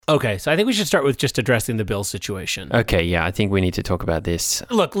Okay, so I think we should start with just addressing the Bill situation. Okay, yeah, I think we need to talk about this.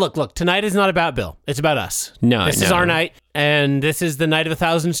 Look. Tonight is not about Bill. It's about us. This is our night, and this is the night of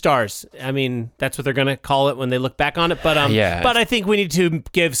 1,000 stars. I mean, that's what they're going to call it when they look back on it. But but I think we need to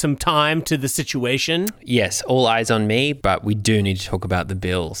give some time to the situation. Yes, all eyes on me, but we do need to talk about the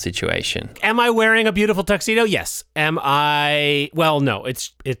Bill situation. Am I wearing a beautiful tuxedo? Yes. Am I? Well, no.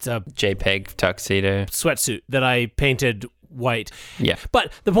 It's a JPEG tuxedo sweatsuit that I painted white. Yeah.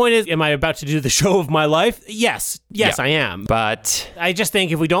 But the point is, am I about to do the show of my life? Yes, yeah. I am. But I just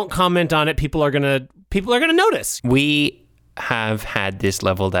think if we don't comment on it, people are gonna notice. We have had this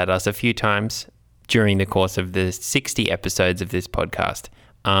leveled at us a few times during the course of the 60 episodes of this podcast.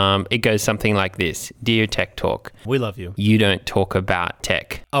 It goes something like this. Dear Tech Talk. We love you. You don't talk about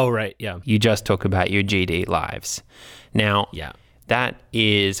tech. Oh, right, yeah. You just talk about your GD lives. Now, that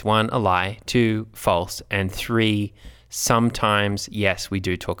is 1, a lie, 2, false, and 3, sometimes, yes, we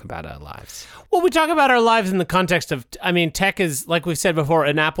do talk about our lives. Well, we talk about our lives in the context of, I mean, tech is, like we've said before,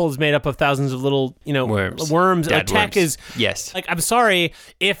 an apple is made up of thousands of little, worms. Dead tech worms. is, yes. Like, I'm sorry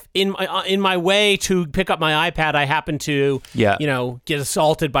if in my way to pick up my iPad, I happen to, get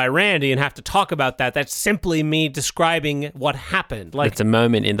assaulted by Randy and have to talk about that. That's simply me describing what happened. Like, it's a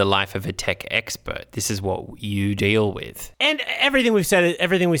moment in the life of a tech expert. This is what you deal with. And everything we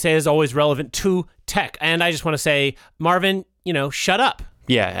say is always relevant to tech. And I just want to say, Marvin, shut up.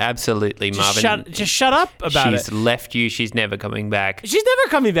 Yeah, absolutely, Marvin. Just shut up about it. She's left you. She's never coming back. She's never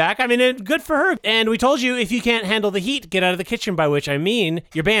coming back. I mean, good for her. And we told you, if you can't handle the heat, get out of the kitchen, by which I mean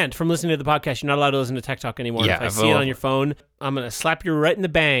you're banned from listening to the podcast. You're not allowed to listen to Tech Talk anymore. Yeah, if I see it on your phone, I'm going to slap you right in the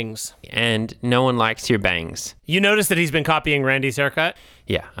bangs. And no one likes your bangs. You notice that he's been copying Randy's haircut?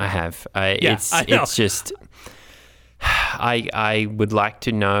 Yeah, I have. I know. It's just... I would like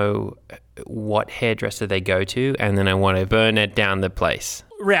to know what hairdresser they go to, and then I want to burn it down the place.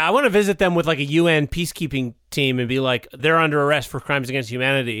 Yeah, I want to visit them with like a UN peacekeeping team and be like, they're under arrest for crimes against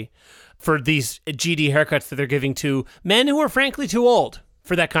humanity for these GD haircuts that they're giving to men who are frankly too old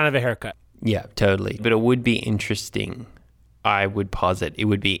for that kind of a haircut. Yeah, totally. But it would be interesting. I would posit it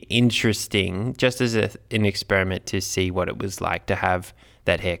would be interesting just as an experiment to see what it was like to have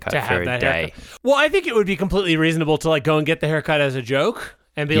that haircut for a day. Well, I think it would be completely reasonable to like go and get the haircut as a joke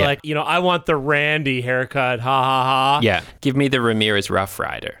and be like, I want the Randy haircut, ha ha ha. Yeah, give me the Ramirez Rough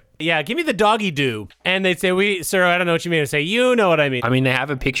Rider. Yeah, give me the doggy do. And they'd say, sir, I don't know what you mean. I'd say, you know what I mean. I mean, they have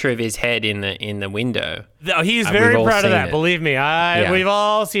a picture of his head in the window. Oh, he's very proud of that. Believe me, we've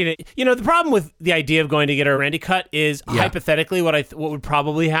all seen it. The problem with the idea of going to get a Randy cut is hypothetically what would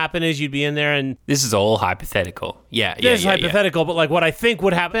probably happen is you'd be in there and... This is all hypothetical. This is hypothetical, but like what I think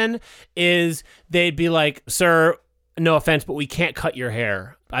would happen is they'd be like, sir, no offense, but we can't cut your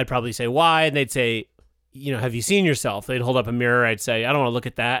hair. I'd probably say, why? And they'd say... have you seen yourself? They'd hold up a mirror. I'd say, I don't want to look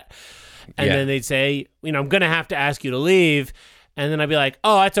at that. And then they'd say, I'm going to have to ask you to leave. And then I'd be like,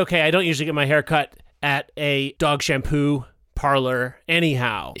 oh, that's okay. I don't usually get my hair cut at a dog shampoo parlor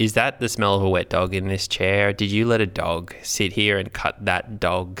anyhow. Is that the smell of a wet dog in this chair? Did you let a dog sit here and cut that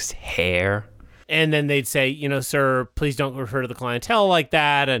dog's hair? And then they'd say, sir, please don't refer to the clientele like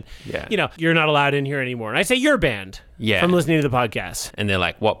that. And, you're not allowed in here anymore. And I say, you're banned from listening to the podcast. And they're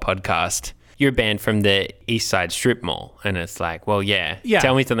like, what podcast? You're banned from the East Side Strip Mall. And it's like, well, yeah.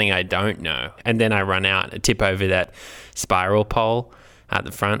 Tell me something I don't know. And then I run out and tip over that spiral pole at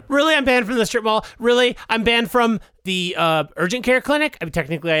the front. Really? I'm banned from the strip mall? Really? I'm banned from the urgent care clinic? I mean,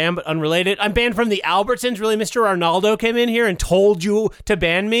 technically I am, but unrelated. I'm banned from the Albertsons? Really? Mr. Arnaldo came in here and told you to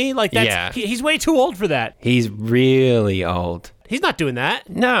ban me? Like, that's he's way too old for that. He's really old. He's not doing that.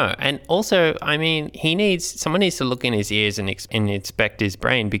 No, and also, I mean, someone needs to look in his ears and inspect his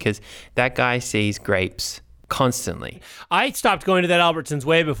brain because that guy sees grapes constantly. I stopped going to that Albertsons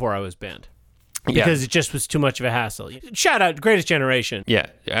way before I was banned because it just was too much of a hassle. Shout out, Greatest Generation. Yeah,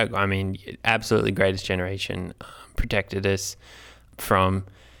 I mean, absolutely Greatest Generation protected us from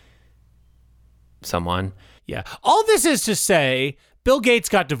someone. Yeah, all this is to say, Bill Gates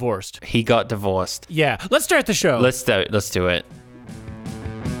got divorced. He got divorced. Yeah, let's start the show. Let's do it.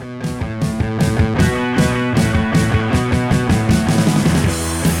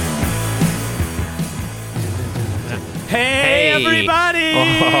 Hey, everybody!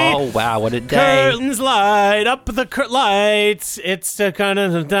 Oh, wow, what a day. Curtains light up the lights. It's the kind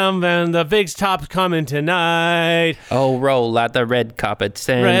of dumb and the big top's coming tonight. Oh, roll out the red carpet,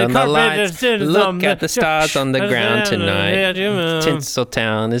 stand on the lights. Look at the stars on the ground tonight.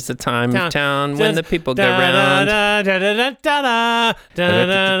 Tinseltown is the time of town when the people go round.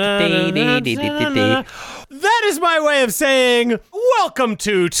 That is my way of saying, welcome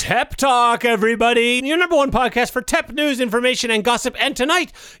to TEP Talk, everybody. Your number one podcast for TEP news, information, and gossip. And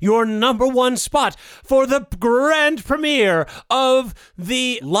tonight, your number one spot for the grand premiere of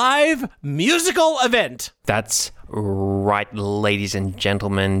the live musical event. That's right, ladies and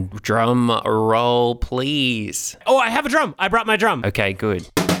gentlemen. Drum roll, please. Oh, I have a drum. I brought my drum. Okay, good.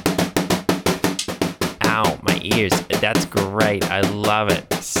 Ow, my ears. That's great. I love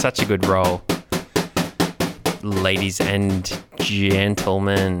it. Such a good roll. Ladies and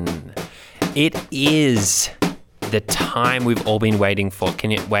gentlemen, it is the time we've all been waiting for. Can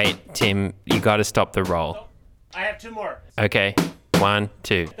you wait, Tim? You got to stop the roll. Oh, I have two more. Okay, 1,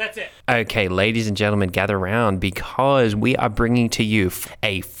 2. That's it. Okay, ladies and gentlemen, gather around because we are bringing to you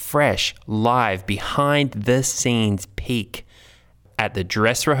a fresh, live, behind-the-scenes peek at the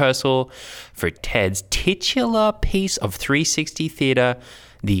dress rehearsal for Ted's titular piece of 360 theater,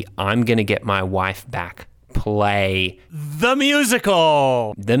 the I'm Gonna Get My Wife Back play. The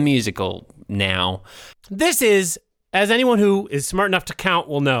musical. The musical now. This is, as anyone who is smart enough to count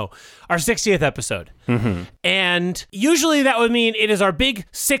will know, our 60th episode. Mm-hmm. And usually that would mean it is our big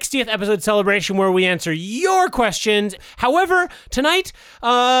 60th episode celebration where we answer your questions. However, tonight,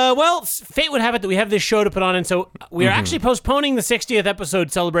 fate would have it that we have this show to put on, and so we are actually postponing the 60th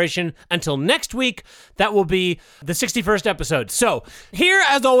episode celebration until next week. That will be the 61st episode. So here,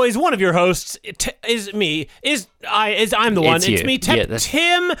 as always, one of your hosts is me. I'm the one. It's me,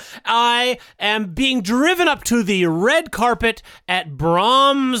 Tim. I am being driven up to the red carpet at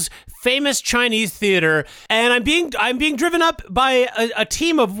Brahms' famous Chinese theater, and I'm being driven up by a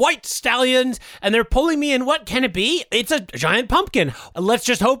team of white stallions, and they're pulling me in. What can it be? It's a giant pumpkin. Let's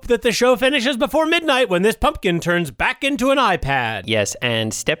just hope that the show finishes before midnight when this pumpkin turns back into an iPad. Yes,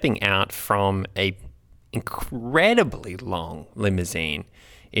 and stepping out from a incredibly long limousine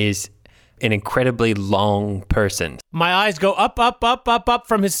is an incredibly long person. My eyes go up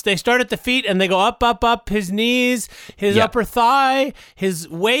from his, they start at the feet and they go up, his knees, his upper thigh, his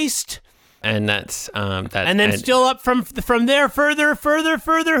waist. And that's that. And then still up from there, further.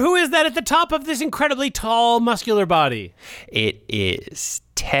 Who is that at the top of this incredibly tall, muscular body? It is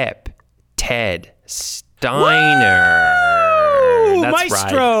Ted Steiner. That's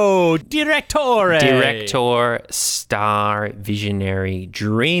Maestro, right. Director, star, visionary,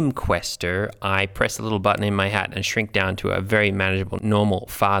 dream quester. I press a little button in my hat and shrink down to a very manageable, normal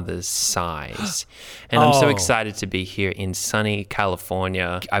father's size. And I'm so excited to be here in sunny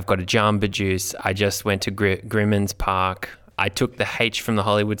California. I've got a Jamba Juice. I just went to Grimmins Park. I took the H from the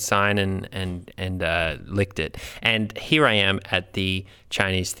Hollywood sign and licked it. And here I am at the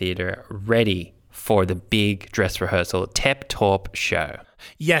Chinese theater, ready for the big dress rehearsal TEP Talk show.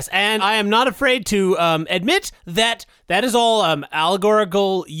 Yes, and I am not afraid to admit that is all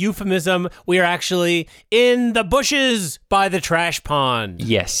allegorical euphemism. We are actually in the bushes by the trash pond.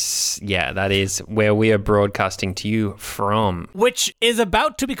 Yes, yeah, that is where we are broadcasting to you from. Which is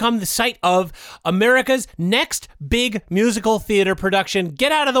about to become the site of America's next big musical theater production.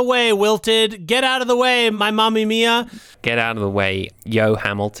 Get out of the way, Wilted. Get out of the way, my Mamma Mia. Get out of the way, Yo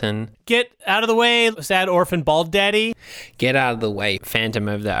Hamilton. Get out of the way, Sad Orphan Bald Daddy. Get out of the way, Phantom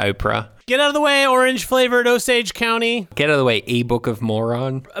of the Opera. Get out of the way, orange-flavored Osage County. Get out of the way, E-Book of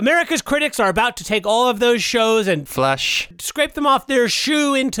Moron. America's critics are about to take all of those shows and flush, scrape them off their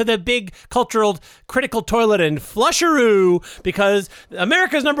shoe into the big cultural critical toilet and flusheroo, because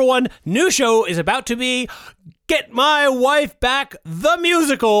America's number one new show is about to be Get My Wife Back, the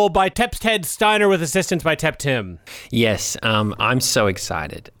musical by Ted Steiner with assistance by Tep Tim. Yes, I'm so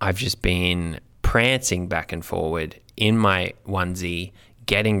excited. I've just been prancing back and forward in my onesie,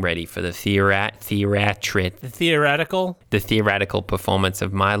 getting ready for the theoretical performance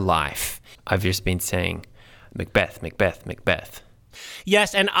of my life. I've just been saying, Macbeth.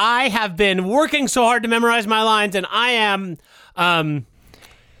 Yes, and I have been working so hard to memorize my lines, and I am...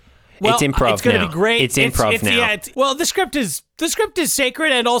 it's improv. It's going to be great. It's improv now. Yeah, the script is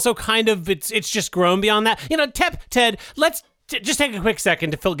sacred, and also kind of it's just grown beyond that. You know, Ted, let's just take a quick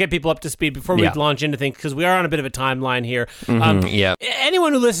second to get people up to speed before we launch into things, because we are on a bit of a timeline here.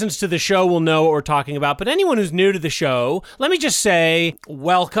 Anyone who listens to the show will know what we're talking about, but anyone who's new to the show, let me just say,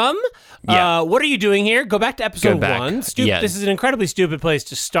 welcome. What are you doing here? Go back to episode 1. This is an incredibly stupid place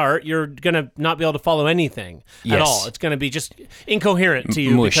to start. You're going to not be able to follow anything at all. It's going to be just incoherent to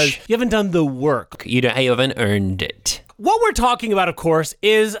you because you haven't done the work. You haven't earned it. What we're talking about, of course,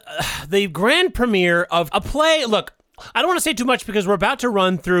 is the grand premiere of a play. Look, I don't want to say too much because we're about to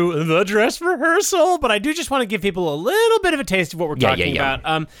run through the dress rehearsal, but I do just want to give people a little bit of a taste of what we're talking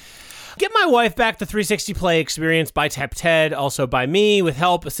about. Get My Wife Back, the 360 Play Experience by Ted, also by me, with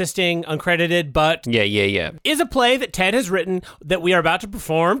help, assisting, uncredited, but is a play that Ted has written that we are about to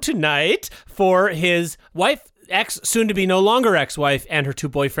perform tonight for his wife, soon-to-be no longer ex-wife, and her two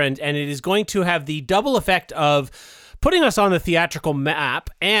boyfriends, and it is going to have the double effect of putting us on the theatrical map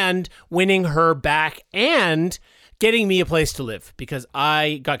and winning her back and getting me a place to live, because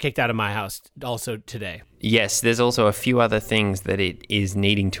I got kicked out of my house also today. Yes, there's also a few other things that it is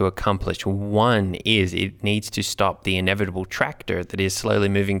needing to accomplish. One is it needs to stop the inevitable tractor that is slowly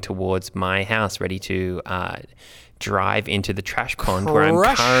moving towards my house, ready to drive into the trash pond where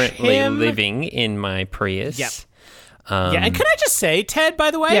I'm currently living in my Prius. Yep. And can I just say, Ted,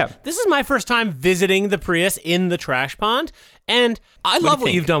 by the way, this is my first time visiting the Prius in the trash pond, and I love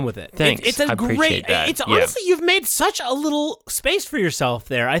what you've done with it. Thanks. It's a great. It's honestly, you've made such a little space for yourself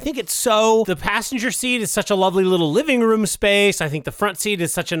there. I think it's the passenger seat is such a lovely little living room space. I think the front seat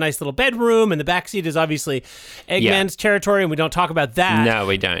is such a nice little bedroom, and the back seat is obviously Eggman's territory, and we don't talk about that. No,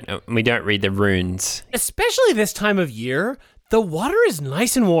 we don't. We don't read the runes. Especially this time of year. The water is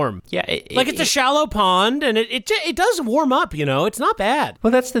nice and warm. Yeah. It's a shallow pond, and it does warm up, It's not bad.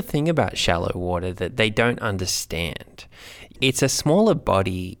 Well, that's the thing about shallow water that they don't understand. It's a smaller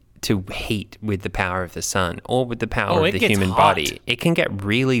body to heat with the power of the sun or with the power of the human body. It can get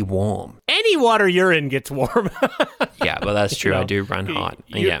really warm. Any water you're in gets warm. Yeah, well, that's true. I do run hot.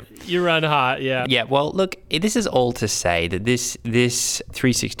 You run hot, yeah. Yeah, well, look, this is all to say that this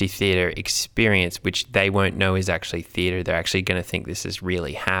 360 theater experience, which they won't know is actually theater, they're actually going to think this is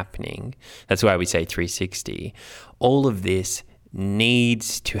really happening. That's why we say 360. All of this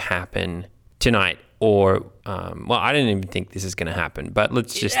needs to happen tonight. Or, I don't even think this is going to happen. But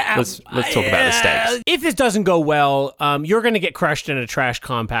let's talk about the stakes. If this doesn't go well, you're going to get crushed in a trash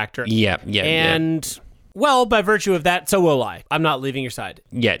compactor. Yeah. And, well, by virtue of that, so will I. I'm not leaving your side.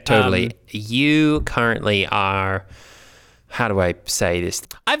 Yeah, totally. You currently are... How do I say this?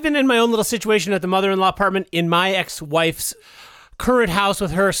 I've been in my own little situation at the mother-in-law apartment in my ex-wife's current house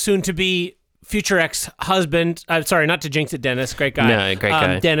with her soon-to-be future ex-husband. I'm sorry, not to jinx it, Dennis. Great guy. No, great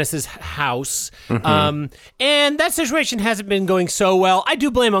guy. Dennis's house. And that situation hasn't been going so well. I do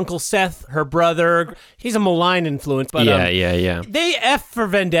blame Uncle Seth, her brother. He's a malign influence. But yeah. They for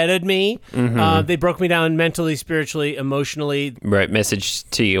vendetted me. They broke me down mentally, spiritually, emotionally. Wrote message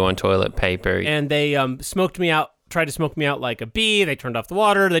to you on toilet paper. And they smoked me out. Tried to smoke me out like a bee. They turned off the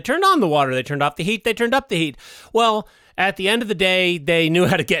water. They turned on the water. They turned off the heat. They turned up the heat. Well, at the end of the day, they knew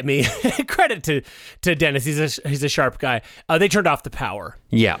how to get me. Credit to Dennis. He's a sharp guy. They turned off the power.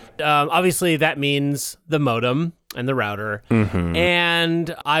 Yeah. Obviously, that means the modem and the router.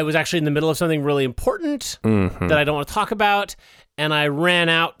 And I was actually in the middle of something really important that I don't want to talk about. And I ran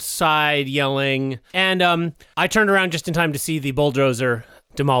outside yelling. And I turned around just in time to see the bulldozer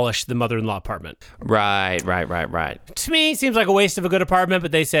demolish the mother-in-law apartment. Right. To me, it seems like a waste of a good apartment,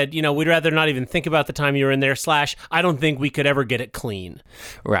 but they said, we'd rather not even think about the time you were in there, / I don't think we could ever get it clean.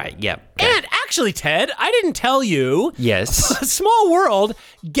 Right, yep. And actually, Ted, I didn't tell you. Yes. Small world,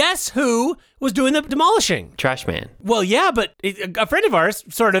 guess who was doing the demolishing? Trash man. Well, yeah, but a friend of ours,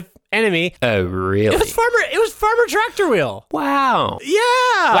 sort of enemy. Oh, really? It was Farmer Tractor Wheel. Wow. Yeah.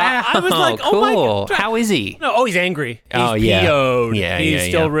 Wow. I was like, cool. Oh my God. How is he? No, he's angry. He's yeah. PO'd. Yeah, he's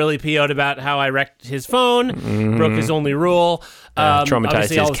still really PO'd about how I wrecked his phone, broke his only rule. Traumatized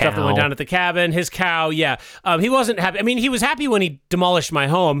his all the cow. stuff that went down at the cabin. His cow, yeah. He wasn't happy. I mean, he was happy when he demolished my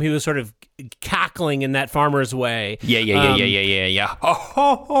home. He was sort of cackling in that farmer's way. Yeah. Ho,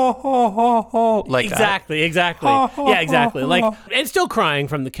 ho, ho, ho, ho, ho. Like exactly. Yeah, exactly. Like, and still crying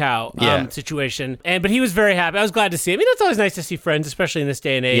from the cow situation. But he was very happy. I was glad to see him. It's always nice to see friends, especially in this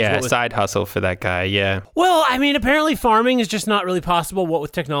day and age. Yeah, side hustle for that guy, yeah. Well, I mean, apparently farming is just not really possible, what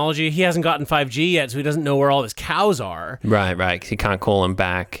with technology. He hasn't gotten 5G yet, so he doesn't know where all his cows are. Right, because he can't call them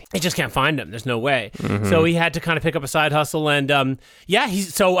back. He just can't find them. There's no way. So he had to kind of pick up a side hustle. And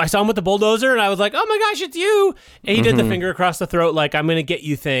so I saw him with the bulldozer, and I was like, oh my gosh, it's you. And he did the finger across the throat, like, I'm going to get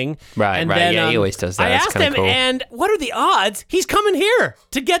you thing. Right. He always does that. I asked him, cool. and what are the odds he's coming here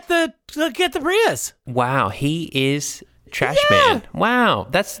to get the Prius? Wow, he is Trash man. Wow,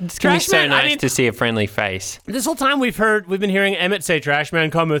 that's going to be so nice to see a friendly face. This whole time we've been hearing Emmett say, Trash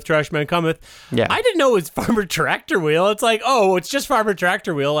man cometh, Trash man cometh. Yeah. I didn't know it was Farmer Tractor Wheel. It's like, oh, it's just Farmer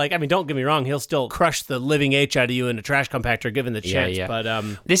Tractor Wheel. Like, I mean, don't get me wrong. He'll still crush the living H out of you in a trash compactor given the chance. Yeah.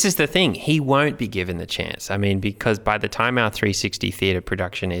 But this is the thing. He won't be given the chance. I mean, because by the time our 360 theater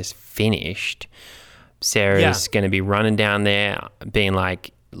production is finished, Sarah's going to be running down there being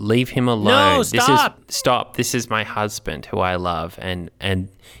like, leave him alone. No, stop. Stop. This is my husband who I love. And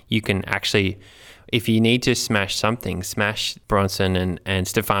you can actually, If you need to smash something, smash Bronson and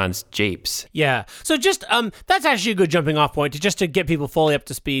Stefan's Jeeps. Yeah. So just that's actually a good jumping off point to get people fully up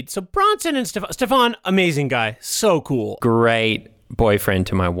to speed. So Bronson and Stefan, amazing guy, so cool. Great boyfriend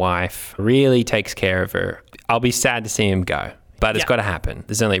to my wife. Really takes care of her. I'll be sad to see him go. But it's got to happen.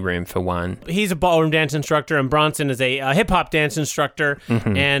 There's only room for one. He's a ballroom dance instructor, and Bronson is a hip-hop dance instructor.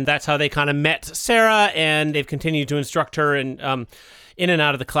 And that's how they kind of met Sarah, and they've continued to instruct her in and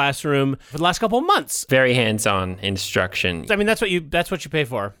out of the classroom for the last couple of months. Very hands-on instruction. I mean, that's what you pay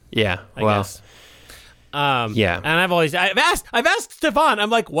for. Yeah, I guess. And I've asked Stefan, I'm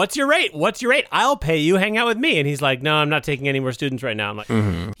like, what's your rate? I'll pay you, hang out with me. And he's like, no, I'm not taking any more students right now. I'm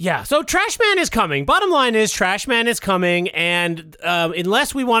like, yeah. So Trash Man is coming. Bottom line is Trash Man is coming. And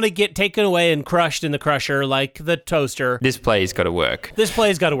unless we want to get taken away and crushed in the crusher like the toaster. This play's got to work.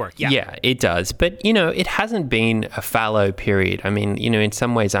 Yeah. Yeah, it does. But, it hasn't been a fallow period. I mean, in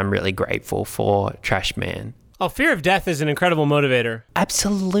some ways I'm really grateful for Trash Man. Oh, fear of death is an incredible motivator.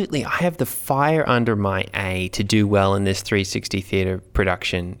 Absolutely. I have the fire under my A to do well in this 360 theatre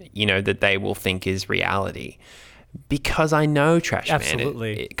production, that they will think is reality. Because I know Trash Man,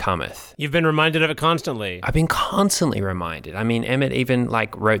 it cometh. You've been reminded of it constantly. I've been constantly reminded. I mean, Emmett even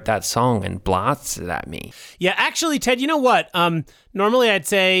wrote that song and blasts it at me. Yeah, actually, Ted, you know what? Normally I'd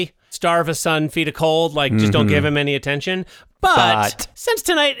say starve a son, feed a cold, just don't give him any attention. But since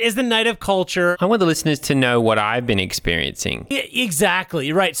tonight is the night of culture, I want the listeners to know what I've been experiencing.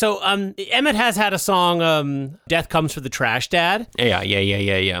 Exactly, right. So Emmett has had a song, Death Comes for the Trash Dad.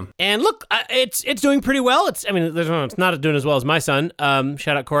 Yeah. And look, it's doing pretty well. It's not doing as well as my son.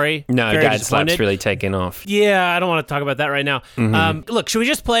 Shout out Corey. No, Dad Slap's really taken off. Yeah, I don't want to talk about that right now. Look, should we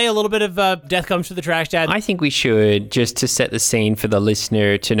just play a little bit of Death Comes for the Trash Dad? I think we should, just to set the scene for the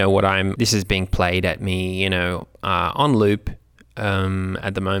listener to know this is being played at me, on loop.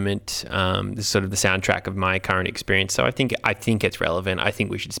 At the moment, this is sort of the soundtrack of my current experience. So I think it's relevant. I think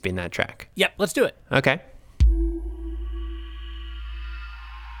we should spin that track. Yep, let's do it. Okay.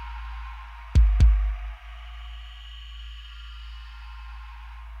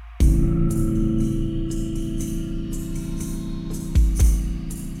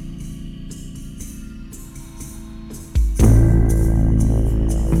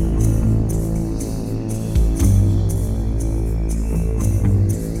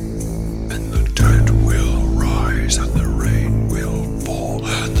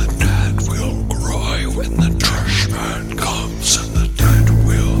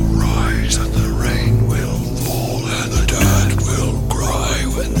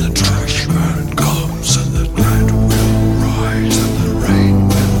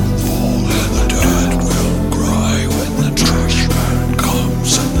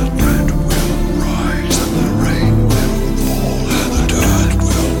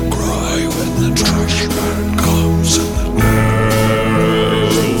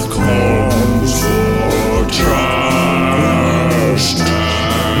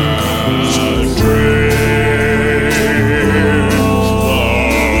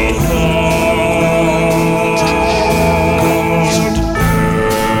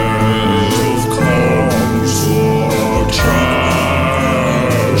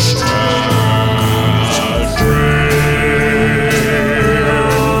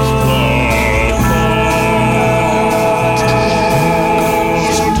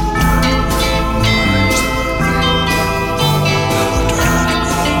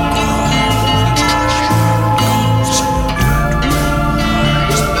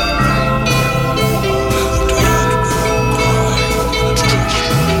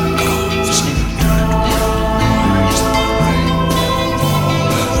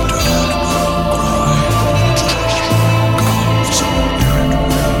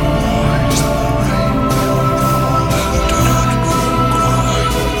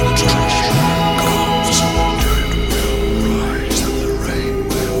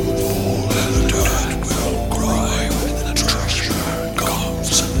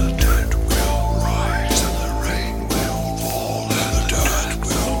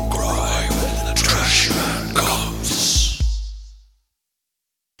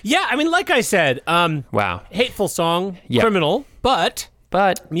 Yeah, I mean, like I said, wow, hateful song, criminal, but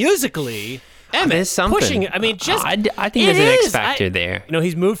musically, Emmett there's something pushing it. I mean, just I think there's an X factor there.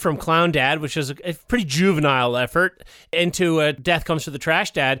 He's moved from Clown Dad, which is a pretty juvenile effort, into Death Comes for the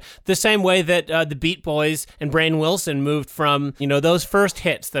Trash Dad, the same way that the Beat Boys and Brain Wilson moved from those first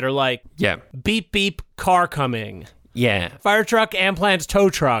hits that are like beep beep car coming, fire truck, ambulance, tow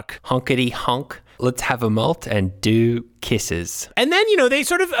truck, honkety honk. let's have a malt and do kisses. And then, they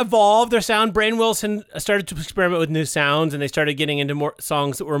sort of evolved their sound. Brain Wilson started to experiment with new sounds, and they started getting into more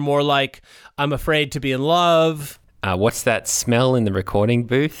songs that were more like I'm Afraid to Be in Love. What's that smell in the recording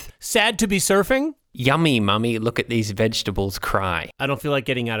booth? Sad to Be Surfing. Yummy, mummy, look at these vegetables cry. I don't feel like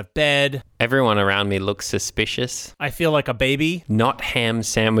getting out of bed. Everyone around me looks suspicious. I feel like a baby. Not ham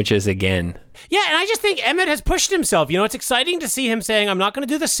sandwiches again. Yeah, and I just think Emmett has pushed himself. It's exciting to see him saying, I'm not going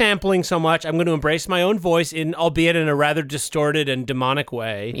to do the sampling so much. I'm going to embrace my own voice, albeit in a rather distorted and demonic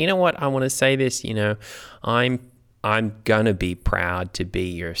way. You know what? I want to say this, I'm going to be proud to be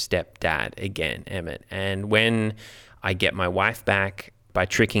your stepdad again, Emmett. And when I get my wife back, by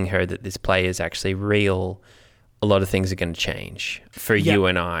tricking her that this play is actually real, a lot of things are going to change for you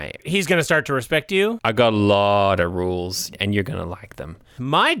and I. He's going to start to respect you. I got a lot of rules, and you're going to like them.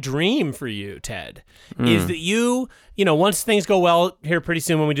 My dream for you, Ted, is that you, once things go well here pretty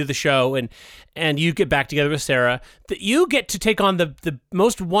soon when we do the show and you get back together with Sarah, that you get to take on the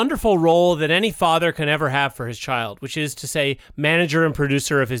most wonderful role that any father can ever have for his child, which is to say manager and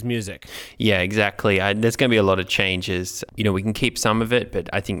producer of his music. Yeah, exactly. There's going to be a lot of changes. We can keep some of it, but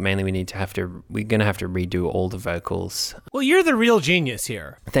I think mainly we're going to have to redo all the vocals. Well, you're the real genius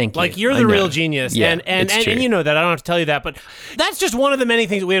here. Thank you. Like, you're the real genius. Yeah, and you know that. I don't have to tell you that, but that's just one of the many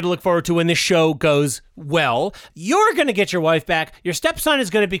things that we have to look forward to when this show goes well. You're going to get your wife back. Your stepson is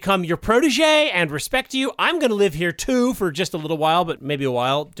going to become your protege and respect you. I'm going to live here too for just a little while, but maybe a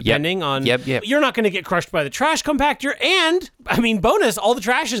while, depending on... Yep. You're not going to get crushed by the trash compactor. And, bonus, all the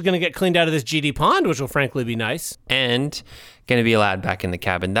trash is going to get cleaned out of this GD pond, which will frankly be nice. And going to be allowed back in the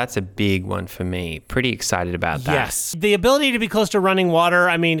cabin. That's a big one for me. Pretty excited about that. Yes. The ability to be close to running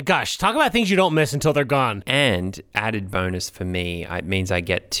water. Gosh, talk about things you don't miss until they're gone. And added bonus for me, it means I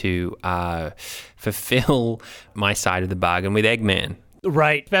get to fulfill my side of the bargain with Eggman.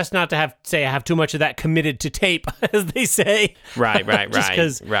 Right. Best not to I have too much of that committed to tape, as they say. Right. Just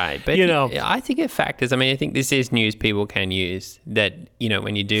because, right. But, I think it factors. I think this is news people can use that,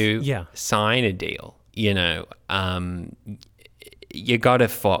 when you do sign a deal, you got to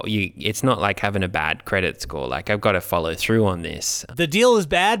follow. It's not like having a bad credit score. Like, I've got to follow through on this. The deal is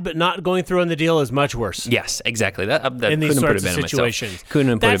bad, but not going through on the deal is much worse. Yes, exactly. That in these sorts of situations.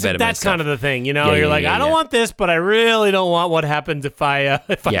 Couldn't put it better That's myself. kind of the thing, You're like, I don't want this, but I really don't want what happens if I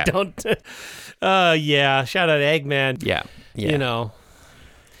don't. Shout out Eggman. Yeah.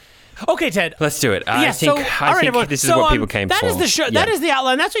 Okay, Ted. Let's do it. I think this is what people came for. That is the show. That is the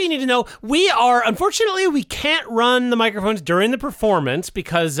outline. That's what you need to know. Unfortunately, we can't run the microphones during the performance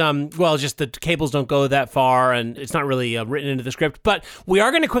because, just the cables don't go that far and it's not really written into the script. But we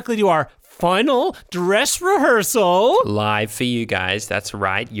are going to quickly do our final dress rehearsal. Live for you guys. That's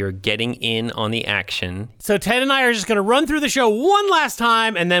right. You're getting in on the action. So Ted and I are just going to run through the show one last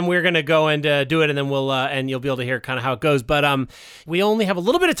time, and then we're going to go and do it, and then we'll and you'll be able to hear kind of how it goes. But we only have a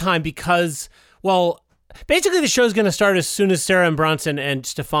little bit of time because, basically the show's going to start as soon as Sarah and Bronson and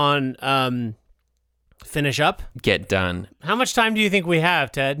Stefan finish up. Get done. How much time do you think we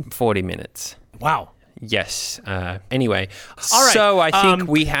have, Ted? 40 minutes. Wow. Yes. Anyway, all right. So I think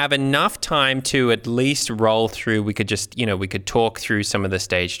we have enough time to at least roll through. We could just, we could talk through some of the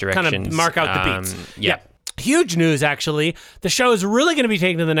stage directions. Kind of mark out the beats. Yeah. Huge news, actually. The show is really going to be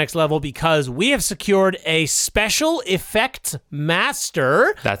taken to the next level because we have secured a special effects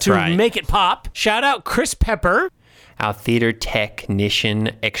master to make it pop. Shout out Chris Pepper. Our theater technician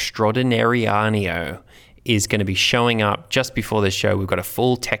extraordinariano is going to be showing up just before the show. We've got a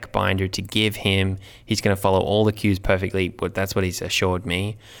full tech binder to give him. He's going to follow all the cues perfectly, but that's what he's assured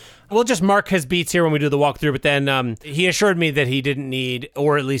me. We'll just mark his beats here when we do the walkthrough, but then he assured me that he didn't need,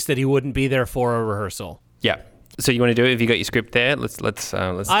 or at least that he wouldn't be there for a rehearsal. Yeah. So you want to do it? Have you got your script there? Let's.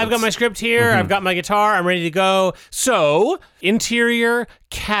 I've got my script here. Mm-hmm. I've got my guitar. I'm ready to go. So, interior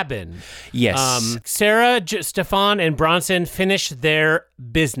cabin. Yes. Sarah, Stefan, and Bronson finish their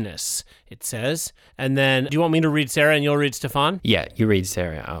business, it says. And then, do you want me to read Sarah and you'll read Stefan? Yeah, you read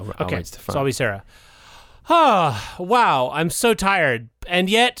Sarah. I'll read Stefan. So I'll be Sarah. Oh, wow. I'm so tired and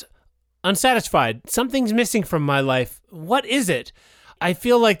yet unsatisfied. Something's missing from my life. What is it? I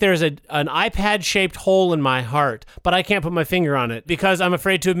feel like there's an iPad-shaped hole in my heart, but I can't put my finger on it because I'm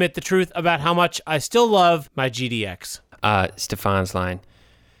afraid to admit the truth about how much I still love my GDX. Stefan's line.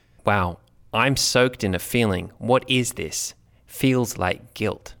 Wow, I'm soaked in a feeling. What is this? Feels like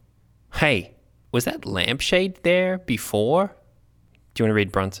guilt. Hey, was that lampshade there before? Do you want to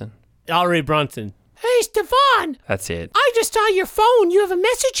read Bronson? I'll read Bronson. Hey, Stefan. That's it. I just saw your phone. You have a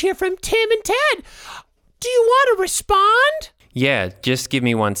message here from Tim and Ted. Do you want to respond? Yeah, just give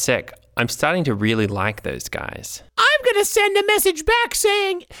me 1 sec. I'm starting to really like those guys. I'm going to send a message back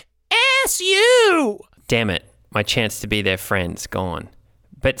saying, S.U. Damn it, my chance to be their friend's gone.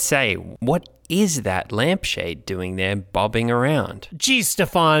 But say, what is that lampshade doing there bobbing around? Geez,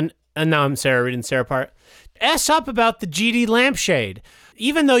 Stefan, and now I'm Sarah reading Sarah part. S up about the GD lampshade.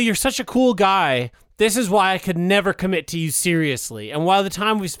 Even though you're such a cool guy, this is why I could never commit to you seriously. And while the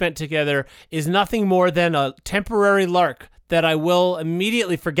time we've spent together is nothing more than a temporary lark that I will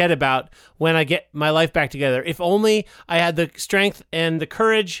immediately forget about when I get my life back together. If only I had the strength and the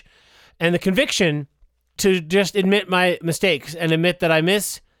courage and the conviction to just admit my mistakes and admit that I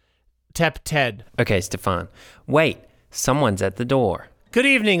miss Ted. Okay, Stefan. Wait, someone's at the door. Good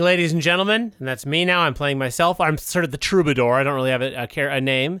evening, ladies and gentlemen. And that's me now. I'm playing myself. I'm sort of the troubadour. I don't really have a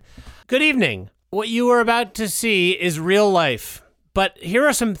name. Good evening. What you are about to see is real life. But here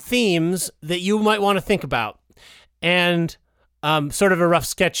are some themes that you might want to think about. And sort of a rough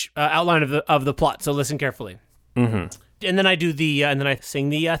sketch outline of the plot. So listen carefully. Mm-hmm. And then I do and then I sing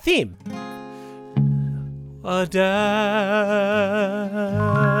the theme. A dad,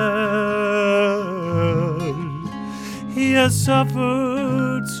 he has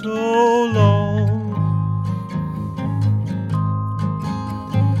suffered so long.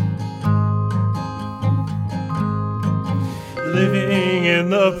 Living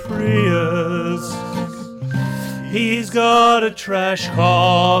in the Prius, he's got a trash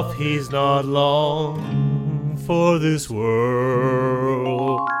cough, he's not long for this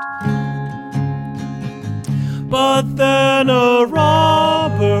world. But then a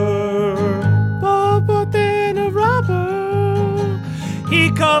robber,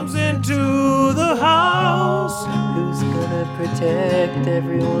 he comes into the house. Who's gonna protect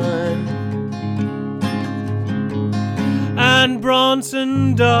everyone? And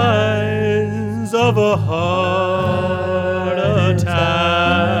Bronson dies of a heart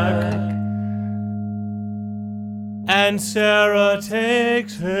attack. And Sarah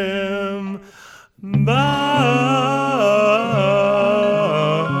takes him back.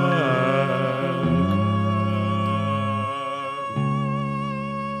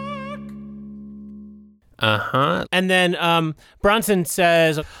 Uh-huh. And then Bronson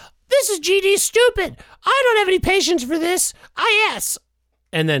says, "This is GD stupid. I don't have any patience for this. IS."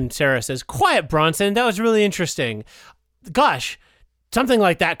 And then Sarah says, "Quiet, Bronson. That was really interesting. Gosh, something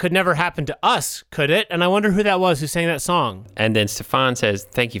like that could never happen to us, could it? And I wonder who that was who sang that song." And then Stefan says,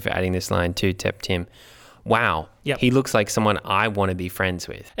 "Thank you for adding this line too, Tim. Wow, Yep. He looks like someone I want to be friends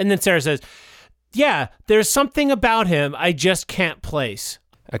with." And then Sarah says, "Yeah, there's something about him I just can't place."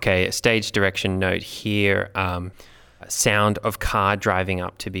 Okay, a stage direction note here. Sound of car driving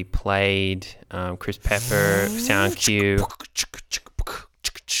up to be played. Chris Pepper, sound cue.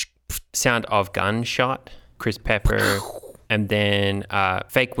 Sound of gunshot. Chris Pepper. And then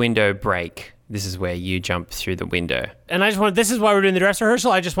fake window break. This is where you jump through the window. And this is why we're doing the dress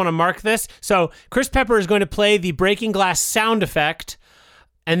rehearsal. I just want to mark this. So Chris Pepper is going to play the breaking glass sound effect,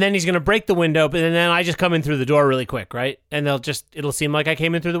 and then he's going to break the window, but then I just come in through the door really quick, right? And it'll seem like I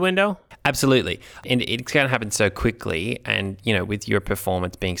came in through the window? Absolutely. And it's going to happen so quickly, and, with your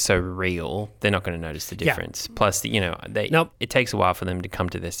performance being so real, they're not going to notice the difference. Yeah. Plus, it takes a while for them to come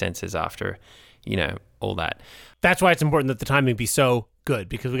to their senses after, all that. That's why it's important that the timing be so good,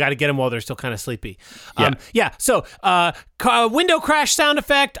 because we got to get them while they're still kind of sleepy. So window crash sound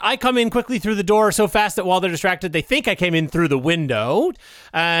effect. I come in quickly through the door so fast that while they're distracted, they think I came in through the window.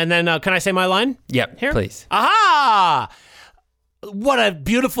 And then can I say my line? Yep, here? Please. Aha! What a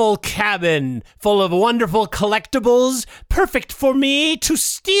beautiful cabin full of wonderful collectibles, perfect for me to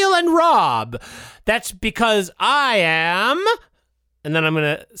steal and rob. That's because I am... And then I'm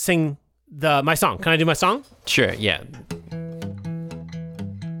going to sing my song. Can I do my song? Sure, yeah.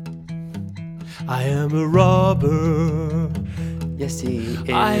 I am a robber. Yes, he is.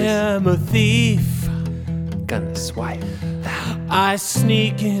 I am a thief. Gonna swipe. I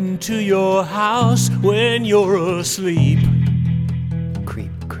sneak into your house when you're asleep.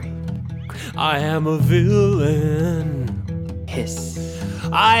 Creep. I am a villain. Hiss.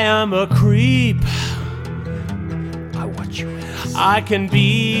 I am a creep. I watch you hiss. I can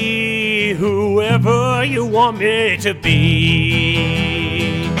be whoever you want me to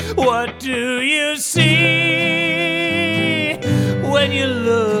be. What do you see when you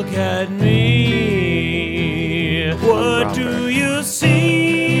look at me? What do you see?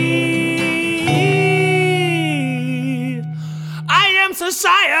 I am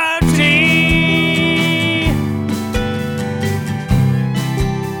society.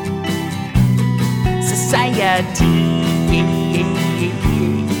 Society.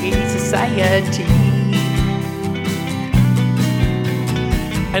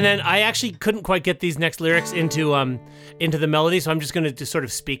 And then I actually couldn't quite get these next lyrics into the melody, so I'm just going to just sort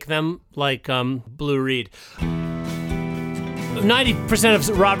of speak them like Blue Reed. 90% of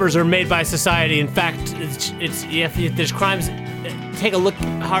robbers are made by society. In fact, it's if there's crimes, take a long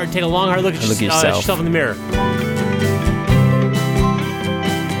hard look at yourself in the mirror.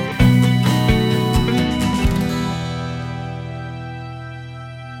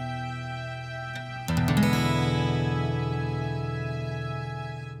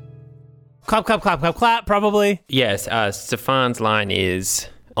 Clap, clap, clap, clap, clap, probably. Yes, Stefan's line is,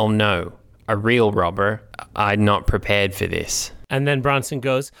 "Oh no, a real robber. I'm not prepared for this." And then Bronson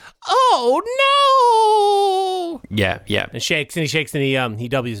goes, "Oh no!" Yeah. And shakes and he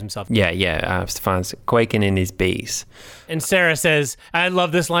W's himself. Yeah. Stefan's quaking in his bees. And Sarah says, I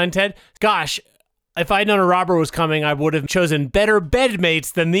love this line, Ted. Gosh, if I'd known a robber was coming, I would have chosen better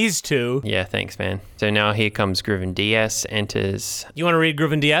bedmates than these two. Yeah, thanks, man. So now here comes Grooven Diaz, enters. You want to read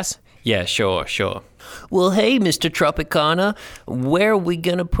Grooven Diaz? Yeah, sure. Well, hey, Mr. Tropicana, where are we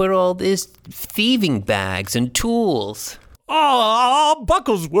gonna put all this thieving bags and tools? Oh,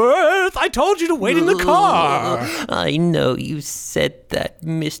 Bucklesworth, I told you to wait in the car. I know you said that,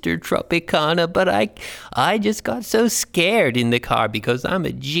 Mr. Tropicana, but I just got so scared in the car because I'm a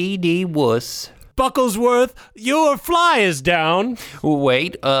GD wuss. Bucklesworth, your fly is down.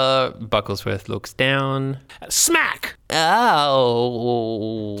 Wait, Bucklesworth looks down. Smack.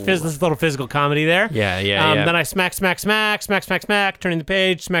 Ow. This little physical comedy there. Yeah. Then I smack, turning the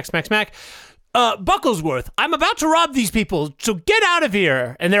page, smack. Bucklesworth, I'm about to rob these people, so get out of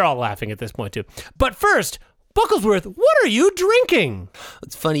here. And they're all laughing at this point, too. But first, Bucklesworth, what are you drinking?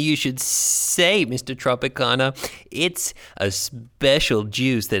 It's funny you should say, Mr. Tropicana. It's a special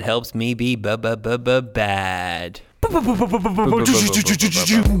juice that helps me be bad.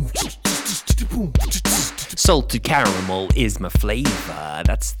 Salted caramel is my flavor.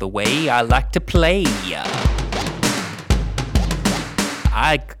 That's the way I like to play.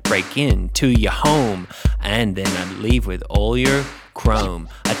 I break into your home, and then I leave with all your chrome.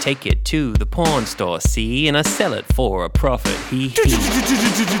 I take it to the pawn store, see, and I sell it for a profit, hee.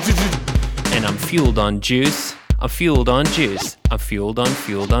 And I'm fueled on juice. I'm fueled on juice. I'm fueled on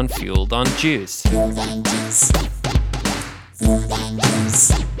juice.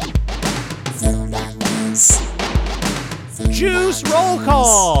 Juice roll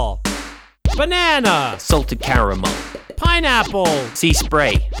call. Banana. Salted caramel. Pineapple. Sea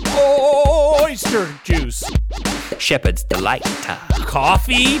spray. Oyster juice. Shepherd's delight.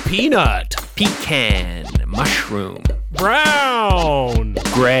 Coffee peanut. Pecan. Mushroom. Brown.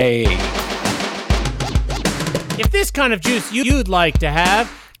 Gray. If this kind of juice you'd like to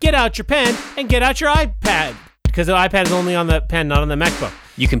have, get out your pen and get out your iPad. Because the iPad is only on the pen, not on the MacBook.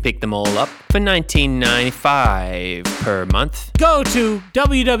 You can pick them all up for $19.95 per month. Go to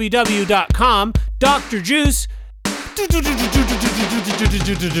www.com, Dr. Juice.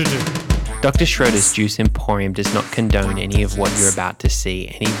 Dr. Schroeder's Juice Emporium does not condone any of what you're about to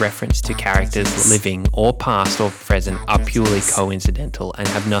see. Any reference to characters living or past or present are purely coincidental and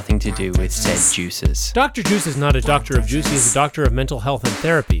have nothing to do with said juices. Dr. Juice is not a doctor of juice. He is a doctor of mental health and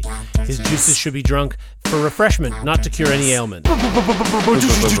therapy. His juices should be drunk for refreshment, not to cure any ailment.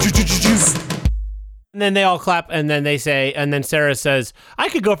 And then they all clap, and then they say, and then Sarah says, I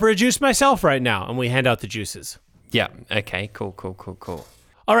could go for a juice myself right now. And we hand out the juices. Yeah, okay, cool.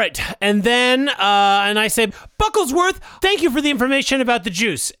 All right, and then, and I say, Bucklesworth, thank you for the information about the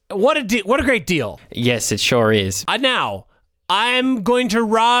juice. What a great deal. Yes, it sure is. Now, I'm going to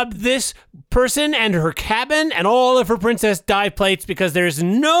rob this person and her cabin and all of her Princess Di plates because there's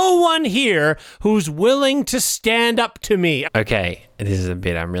no one here who's willing to stand up to me. Okay, this is a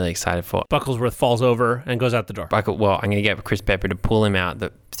bit I'm really excited for. Bucklesworth falls over and goes out the door. I'm going to get Chris Pepper to pull him out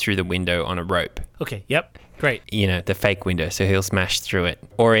through the window on a rope. Okay, yep, great. You know, the fake window, so he'll smash through it.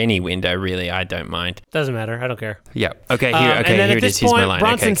 Or any window, really, I don't mind. Doesn't matter, I don't care. Yeah, okay, here And then here at it this is. Here's my point, line.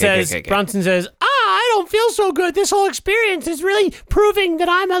 Bronson says, I don't feel so good. This whole experience is really proving that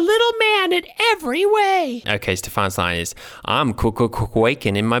I'm a little man in every way. Okay, Stefan's line is, I'm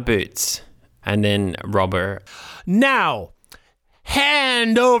quaking in my boots. And then Robber. Now,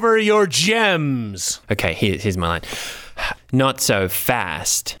 hand over your gems. Okay, here's my line. Not so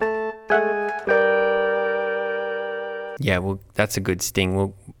fast. Yeah, well, that's a good sting.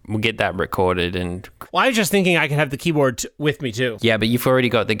 We'll get that recorded and... Well, I was just thinking I could have the keyboard with me, too. Yeah, but you've already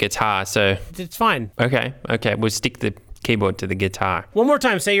got the guitar, so... It's fine. Okay, we'll stick the keyboard to the guitar. One more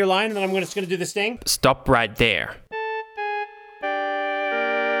time, say your line, and then I'm just going to do the sting. Stop right there.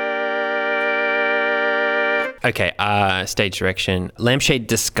 Okay, stage direction. Lampshade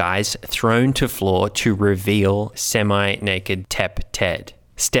disguise thrown to floor to reveal semi-naked Tep Ted.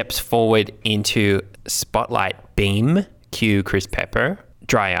 steps forward into spotlight beam, cue Chris Pepper,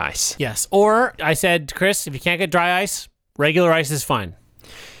 dry ice. Yes. Or I said, Chris, if you can't get dry ice, regular ice is fine.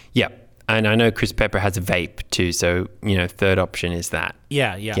 Yep. And I know Chris Pepper has a vape too, so, third option is that.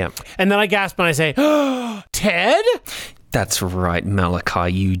 Yeah. Yep. And then I gasp and I say, Ted? That's right,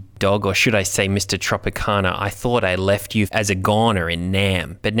 Malachi, you dog, or should I say Mr. Tropicana. I thought I left you as a goner in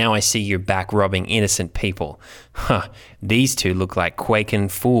Nam, but now I see you're back robbing innocent people. Huh, these two look like quaking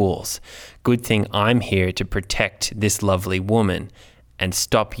fools. Good thing I'm here to protect this lovely woman and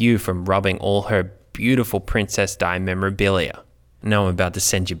stop you from robbing all her beautiful Princess Di memorabilia. Now I'm about to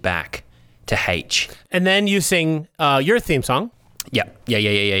send you back to H. And then you sing your theme song. Yeah.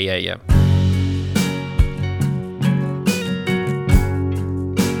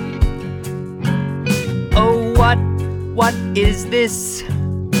 Oh, what is this?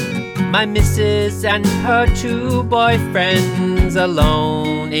 My missus and her two boyfriends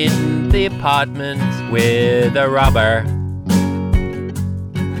alone in the apartment with a robber.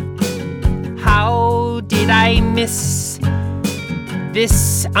 How did I miss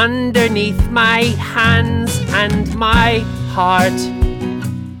this underneath my hands and my heart?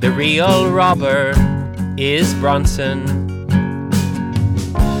 The real robber is Bronson.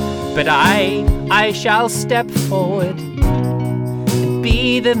 But I shall step forward and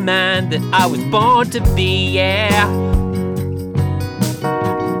be the man that I was born to be, yeah.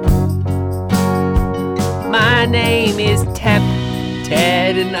 My name is Ted,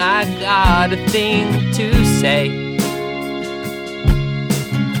 and I got a thing to say.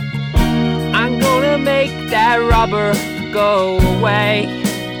 I'm gonna make that robber go away,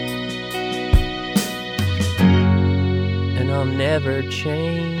 and I'll never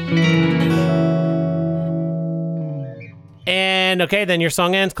change. And okay, then your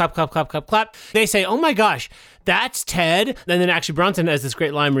song ends. Clap, clap, clap, clap, clap. They say, oh my gosh, that's Ted. And then actually Bronson has this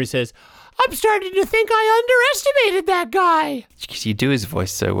great line where he says, I'm starting to think I underestimated that guy. Because you do his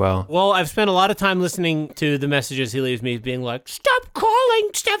voice so well. Well, I've spent a lot of time listening to the messages he leaves me being like, stop calling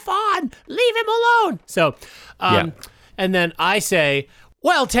Stefan, leave him alone. So, And then I say,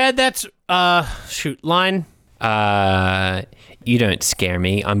 well, Ted, that's, line. You don't scare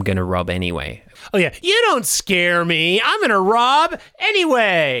me. I'm going to rob anyway. Oh, yeah. You don't scare me. I'm going to rob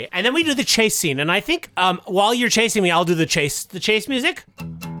anyway. And then we do the chase scene. And I think while you're chasing me, I'll do the chase music.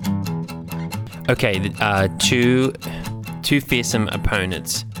 Okay, two fearsome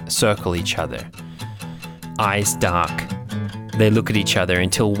opponents circle each other. Eyes dark. They look at each other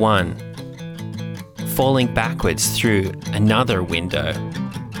until one, falling backwards through another window,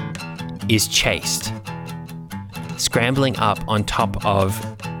 is chased. Scrambling up on top of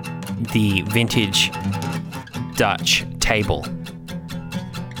the vintage Dutch table.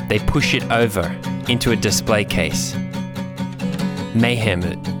 They push it over into a display case. Mayhem,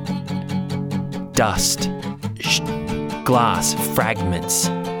 dust, glass fragments.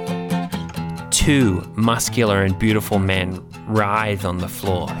 Two muscular and beautiful men writhe on the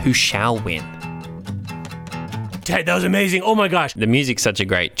floor. Who shall win? Ted, that was amazing. Oh my gosh. The music's such a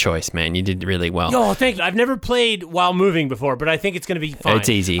great choice, man. You did really well. Oh, thank you. I've never played while moving before, but I think it's going to be fun. It's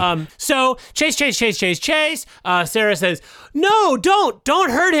easy. So, chase. Sarah says, no, don't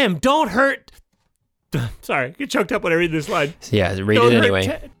hurt him. Don't hurt. Sorry, I get choked up when I read this line. Yeah, read it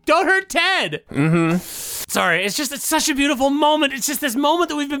anyway. Don't hurt Ted. Mm-hmm. Sorry, it's such a beautiful moment. It's just this moment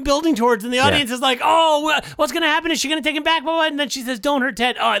that we've been building towards, and the audience is like, oh, what's going to happen? Is she going to take him back? And then she says, don't hurt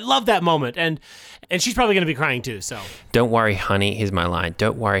Ted. Oh, I love that moment. And she's probably going to be crying too, so. Don't worry, honey. Here's my line.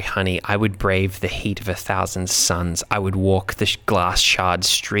 Don't worry, honey. I would brave the heat of 1,000 suns. I would walk the glass-shard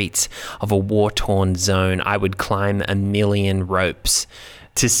streets of a war-torn zone. I would climb 1,000,000 ropes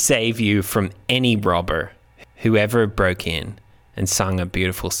to save you from any robber who ever broke in and sung a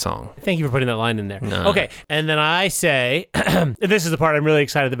beautiful song. Thank you for putting that line in there. No. Okay, and then I say, this is the part I'm really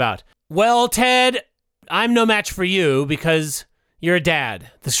excited about. Well, Ted, I'm no match for you because you're a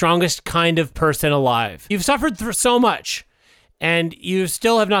dad, the strongest kind of person alive. You've suffered through so much, and you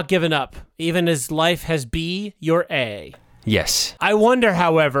still have not given up, even as life has B your A. Yes. I wonder,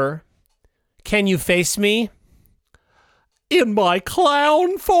 however, can you face me in my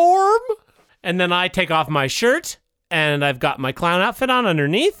clown form? And then I take off my shirt, and I've got my clown outfit on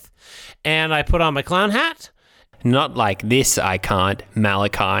underneath, and I put on my clown hat. Not like this, I can't,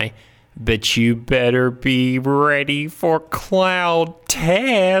 Malachi. But you better be ready for Clown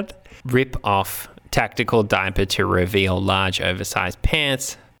Ted. Rip off tactical diaper to reveal large oversized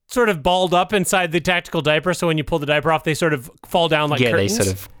pants. Sort of balled up inside the tactical diaper, so when you pull the diaper off, they sort of fall down like curtains. Yeah, they sort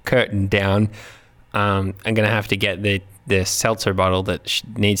of curtain down. I'm going to have to get the the seltzer bottle that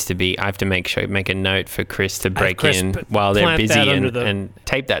needs to be. I have to make a note for Chris to break Chris in while they're plant busy that under and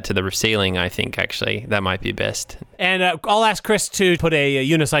tape that to the ceiling. I think actually that might be best. And I'll ask Chris to put a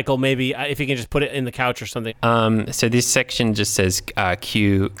unicycle, maybe if he can just put it in the couch or something. So this section just says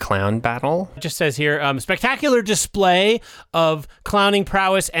cue clown battle. It just says here, spectacular display of clowning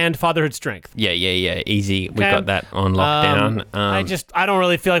prowess and fatherhood strength. Yeah. Easy. We got that on lockdown. I don't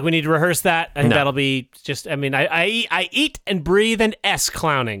really feel like we need to rehearse that. I think No. that'll be just, I eat and breathe and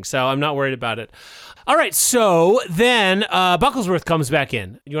clowning, so I'm not worried about it. All right, so then Bucklesworth comes back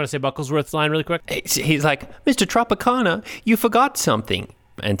in. You want to say Bucklesworth's line really quick? He's like, Mr. Tropicana, you forgot something,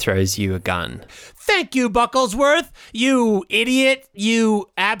 and throws you a gun. Thank you, Bucklesworth. You idiot. You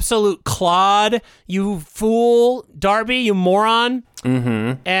absolute clod. You fool. Darby, you moron.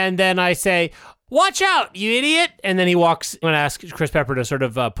 Mm-hmm. And then I say, watch out, you idiot. And then he walks. I'm going to ask Chris Pepper to sort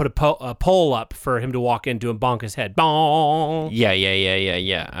of put a pole up for him to walk into and bonk his head. Bong.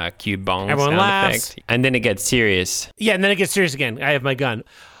 Yeah. Cue bong Everyone sound laughs. effect. And then it gets serious. Yeah, and then it gets serious again. I have my gun.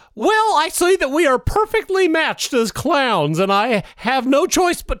 Well, I see that we are perfectly matched as clowns, and I have no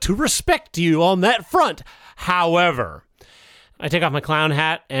choice but to respect you on that front. However, I take off my clown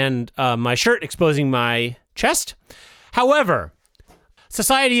hat and my shirt, exposing my chest. However,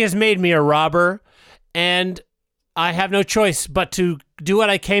 society has made me a robber, and I have no choice but to do what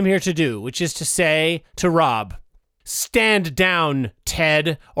I came here to do, which is to say to rob. Stand down,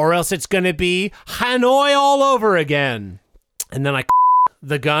 Ted, or else it's going to be Hanoi all over again. And then I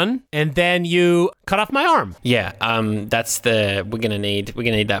the gun, and then you cut off my arm. Yeah, that's we're gonna need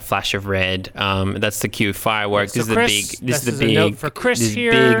that flash of red. That's the cue fireworks. So This is the big note for Chris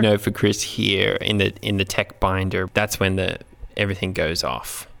here. Big note for Chris here in the tech binder. That's when everything goes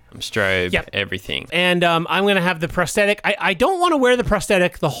off. Strobe, Yep. everything. And I'm going to have the prosthetic. I don't want to wear the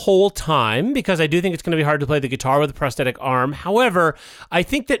prosthetic the whole time because I do think it's going to be hard to play the guitar with a prosthetic arm. However, I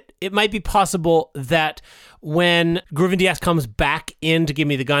think that it might be possible that when Groovin DS comes back in to give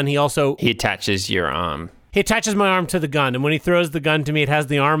me the gun, he attaches your arm. He attaches my arm to the gun, and when he throws the gun to me, it has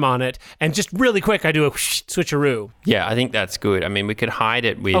the arm on it. And just really quick, I do a switcheroo. Yeah, I think that's good. I mean, we could hide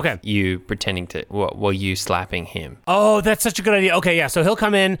it with you pretending to, while you slapping him. Oh, that's such a good idea. Okay, yeah, so he'll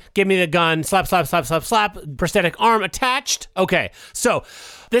come in, give me the gun, slap, prosthetic arm attached. Okay, so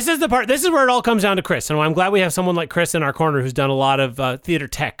this is where it all comes down to Chris. And I'm glad we have someone like Chris in our corner who's done a lot of theater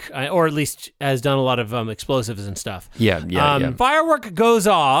tech, or at least has done a lot of explosives and stuff. Yeah. Firework goes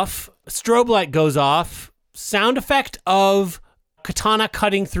off, strobe light goes off, sound effect of katana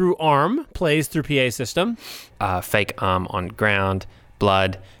cutting through arm plays through PA system. Fake arm on ground,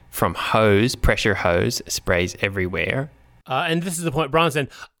 blood from pressure hose sprays everywhere. And this is the point, Bronson,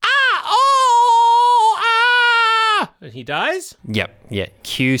 and he dies? Yep, yeah.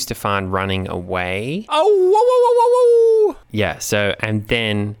 Cue Stefan running away. Oh, whoa. Yeah, so, and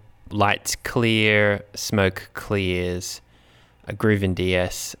then lights clear, smoke clears, a Groovin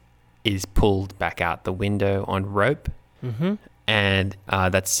DS is pulled back out the window on rope. Mm-hmm. And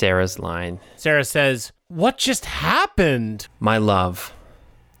that's Sarah's line. Sarah says, what just happened? My love,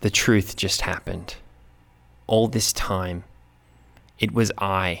 the truth just happened. All this time, it was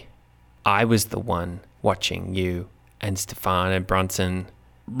I. I was the one watching you and Stefan and Bronson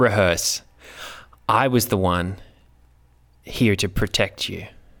rehearse. I was the one here to protect you.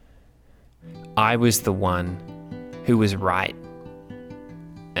 I was the one who was right.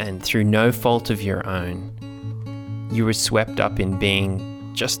 And through no fault of your own, you were swept up in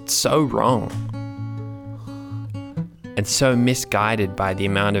being just so wrong and so misguided by the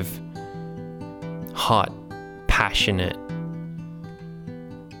amount of hot, passionate,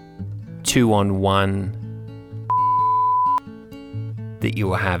 2-on-1 that you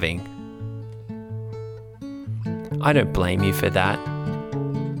were having. I don't blame you for that.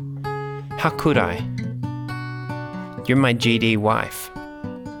 How could I? You're my GD wife.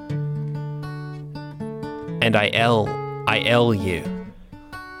 And I L you.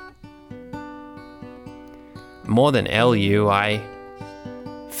 More than L you, I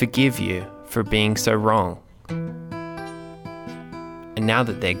forgive you for being so wrong. And now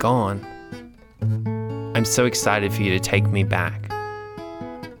that they're gone, I'm so excited for you to take me back.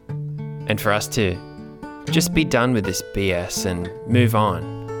 And for us to just be done with this BS and move on.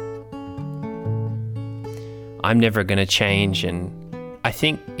 I'm never gonna change, and I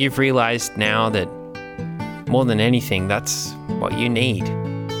think you've realized now that more than anything, that's what you need.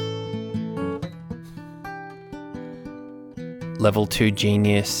 Level 2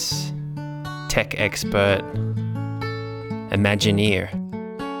 genius, tech expert, Imagineer,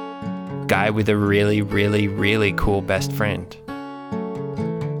 guy with a really, really, really cool best friend.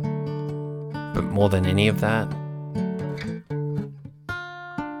 But more than any of that,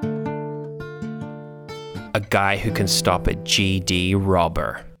 A guy who can stop a GD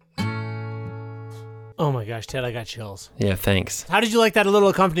robber. Oh my gosh, Ted, I got chills. Yeah, thanks. How did you like that little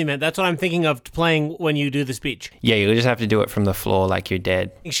accompaniment? That's what I'm thinking of playing when you do the speech. Yeah, you'll just have to do it from the floor like you're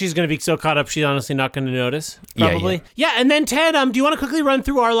dead. I think she's going to be so caught up, she's honestly not going to notice, probably. Yeah. Yeah, and then Ted, do you want to quickly run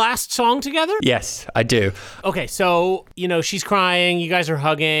through our last song together? Yes, I do. Okay, so, she's crying, you guys are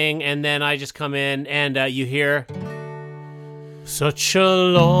hugging, and then I just come in and you hear... Such a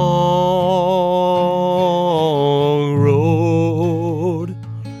long road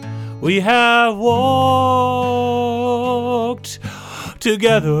we have walked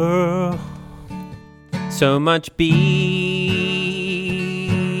together. So much BS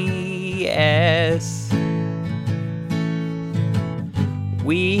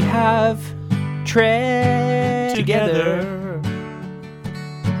we have tread together.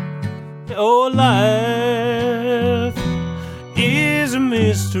 Oh, life is a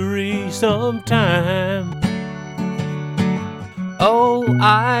mystery sometime. Oh,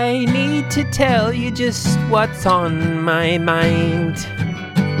 I need to tell you just what's on my mind.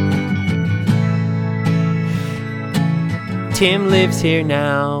 Tim lives here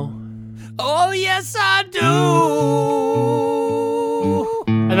now. Oh, yes, I do.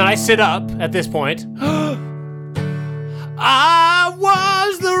 And then I sit up at this point. I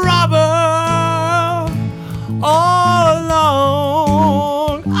was the robber all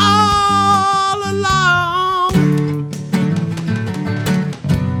along, all along.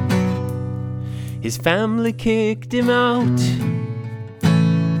 His family kicked him out.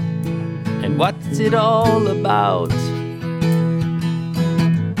 And what's it all about?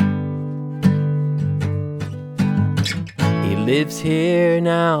 He lives here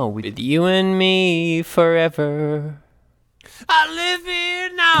now with you and me forever. I live here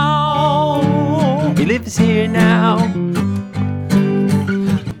now. He lives here now.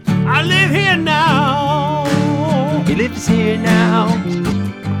 I live here now. He lives here now.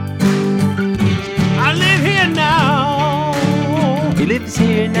 I live here now. He lives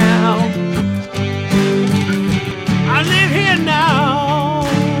here now. I live here now.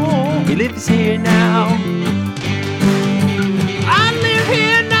 He lives here now. I live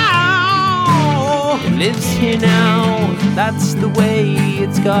here now. He lives here now. That's the way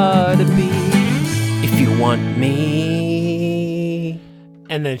it's gotta be. If you want me.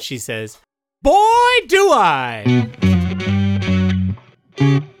 And then she says, boy, do I.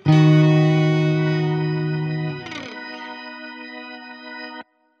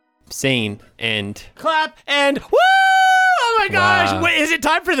 Scene and Clap and woo! Oh my gosh. Wow. Wait, is it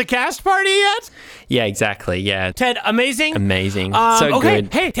time for the cast party yet? yeah, exactly. Yeah, Ted, amazing. amazing. So okay.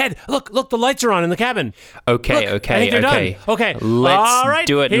 good. Hey, Ted, look, the lights are on in the cabin. Okay, Look, okay, I think they're okay. done. Okay. Let's All right,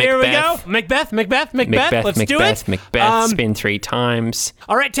 do it, here Macbeth. we go. Macbeth. Let's do it. Macbeth. Spin 3 times.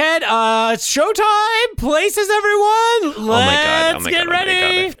 All right, Ted, it's showtime. Places, everyone. my God, Let's oh my get God, oh my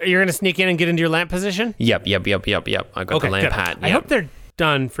ready. God. You're going to sneak in and get into your lamp position? Yep. I got the lamp good. hat. I Yep. hope they're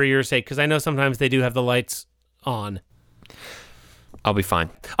done for your sake, because I know sometimes they do have the lights on. I'll be fine.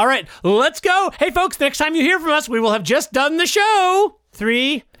 All right, let's go. Hey, folks, next time you hear from us, we will have just done the show.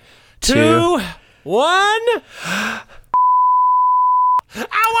 3, 2, 1.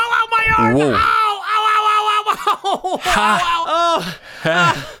 Ow, my arm. Whoa.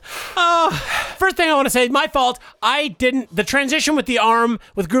 Ow. First thing I want to say, my fault. The transition with the arm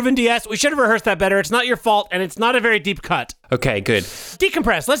with Groovin DS, we should have rehearsed that better. It's not your fault, and it's not a very deep cut. Okay, good.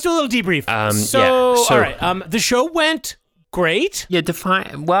 Decompress. Let's do a little debrief. So- All right. The show went great. Yeah,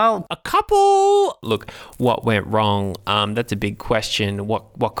 define. Well, A couple. look, what went wrong? That's a big question.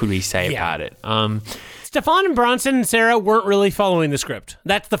 What could we say Yeah. about it? Stefan and Bronson and Sarah weren't really following the script.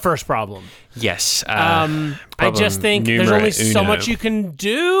 That's the first problem. Yes. I just think there's numero only so uno. much you can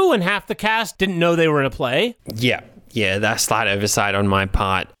do, and half the cast didn't know they were in a play. Yeah, that's slight oversight on my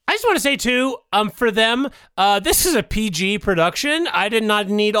part. I just want to say, too, for them, this is a PG production. I did not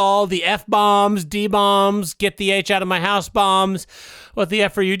need all the F-bombs, D-bombs, get the H out of my house bombs. What the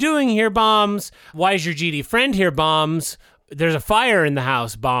F are you doing here bombs? Why is your GD friend here bombs? There's a fire in the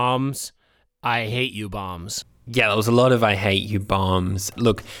house bombs. I hate you bombs. Yeah, there was a lot of I hate you bombs.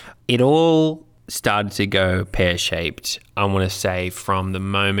 Look, it all started to go pear-shaped, I want to say, from the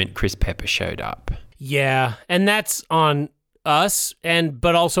moment Chris Pepper showed up. Yeah, and that's on us,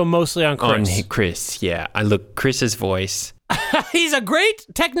 but also mostly on Chris. On Chris, yeah. Chris's voice. He's a great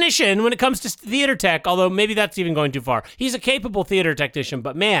technician when it comes to theater tech, although maybe that's even going too far. He's a capable theater technician,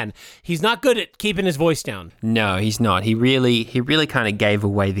 but man, he's not good at keeping his voice down. No, he's not. He really kind of gave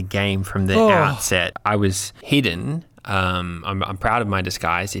away the game from the outset. I was hidden. I'm proud of my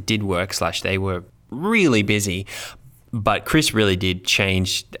disguise. It did work. / they were really busy. But Chris really did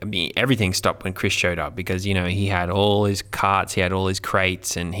change. I mean, everything stopped when Chris showed up because, you know, he had all his carts, he had all his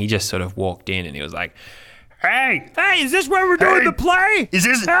crates, and he just sort of walked in and he was like, Hey, is this where we're doing the play? Is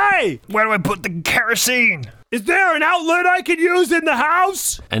this? Hey, Where do I put the kerosene? is there an outlet I could use in the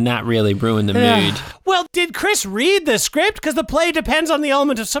house? and that really ruined the mood. Well, did Chris read the script? Because the play depends on the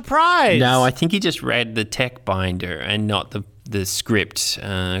element of surprise. No, I think he just read the tech binder and not the script,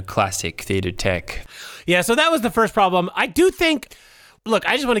 classic theater tech. Yeah, so that was the first problem. I do think, look,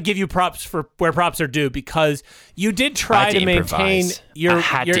 I just want to give you props for where props are due because you did try had to to maintain improvise. your... I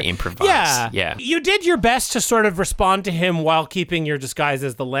had to improvise. Yeah. You did your best to sort of respond to him while keeping your disguise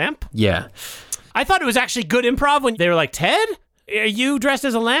as the lamp. Yeah. I thought it was actually good improv when they were like, Ted, are you dressed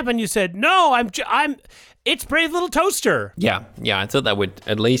as a lamp? And you said, no, it's Brave Little Toaster. Yeah. I thought that would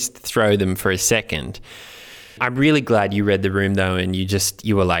at least throw them for a second. I'm really glad you read the room though, and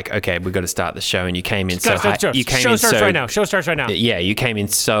you were like, okay, we've got to start the show, and you came in so hard. Show starts right now. Yeah, you came in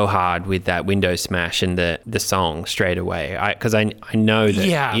so hard with that window smash and the song straight away. Because I know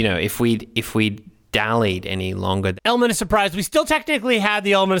that you know if we dallied any longer. Element of surprise. We still technically had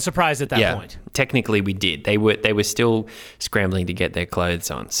the element of surprise at that point. Technically we did. They were still scrambling to get their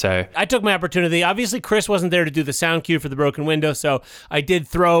clothes on. So I took my opportunity. Obviously, Chris wasn't there to do the sound cue for the broken window, so I did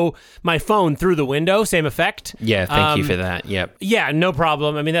throw my phone through the window. Same effect. Yeah, thank you for that. Yep. Yeah, no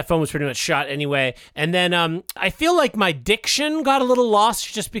problem. I mean, that phone was pretty much shot anyway. And then I feel like my diction got a little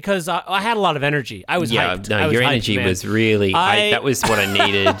lost just because I had a lot of energy. I was hyped. No, your energy was really... that was what I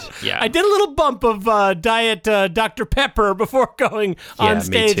needed. Yeah. I did a little bump of Diet Dr. Pepper before going on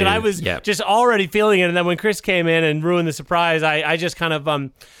stage, and I was just already feeling it. And then when Chris came in and ruined the surprise, I just kind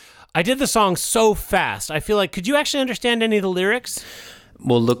of... I did the song so fast. I feel like, could you actually understand any of the lyrics?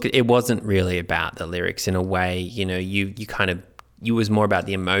 Well, look, it wasn't really about the lyrics in a way. You know, you was more about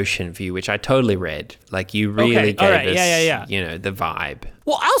the emotion for you, which I totally read. Like, you really gave us, you know, the vibe.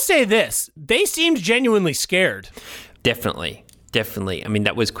 Well, I'll say this. They seemed genuinely scared. Definitely. I mean,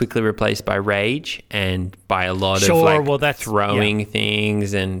 that was quickly replaced by rage and by a lot of throwing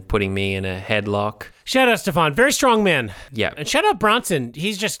things and putting me in a headlock. Shout out Stefan, very strong man. Yeah. And shout out Bronson.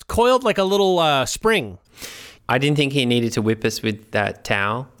 He's just coiled like a little spring. I didn't think he needed to whip us with that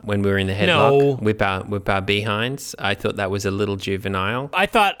towel when we were in the headlock. No. Whip our behinds. I thought that was a little juvenile. I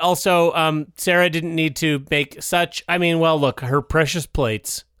thought also Sarah didn't need to make such... I mean, well, look, her precious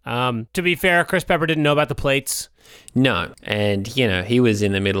plates. To be fair, Chris Pepper didn't know about the plates. No. And, you know, he was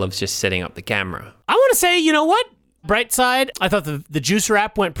in the middle of just setting up the camera. I want to say, you know what? Bright side, I thought the juice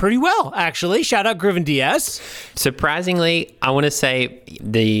wrap went pretty well, actually. Shout out Griffin Diaz. Surprisingly, I want to say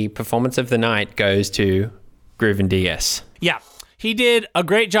the performance of the night goes to Griffin Diaz. Yeah, he did a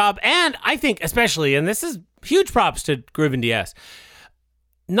great job. And I think especially, and this is huge props to Griffin Diaz,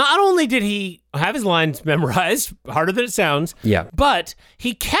 not only did he have his lines memorized, harder than it sounds, but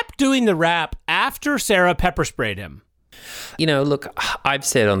he kept doing the rap after Sarah pepper sprayed him. You know, look, I've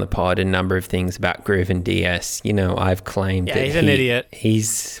said on the pod a number of things about Griffin Diaz. You know, I've claimed that he's an idiot.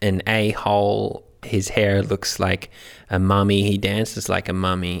 He's an a-hole. His hair looks like a mummy. He dances like a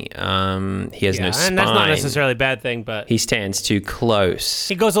mummy. He has no spine. And that's not necessarily a bad thing, but... He stands too close.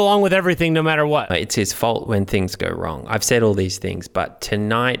 He goes along with everything no matter what. It's his fault when things go wrong. I've said all these things, but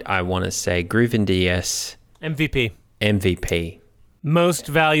tonight I want to say Griffin Diaz... MVP. Most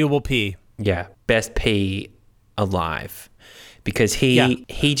valuable P. Yeah. Best P alive. Because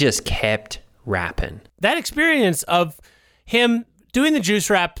he just kept rapping. That experience of him doing the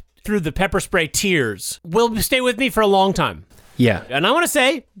juice rap through the pepper spray tears will stay with me for a long time. Yeah. And I want to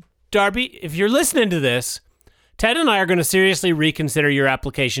say, Darby, if you're listening to this, Ted and I are going to seriously reconsider your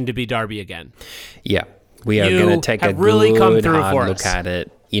application to be Darby again. Yeah. We are going to take a really hard look at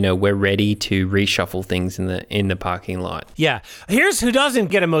it. You know, we're ready to reshuffle things in the parking lot. Yeah. Here's who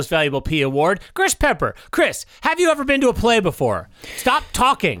doesn't get a Most Valuable P award. Chris Pepper. Chris, have you ever been to a play before? Stop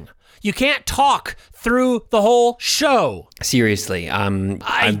talking. You can't talk through the whole show. Seriously, I'm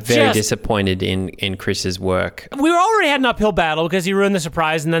very disappointed in Chris's work. We already had an uphill battle because he ruined the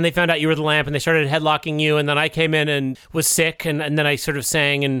surprise, and then they found out you were the lamp, and they started headlocking you, and then I came in and was sick, and then I sort of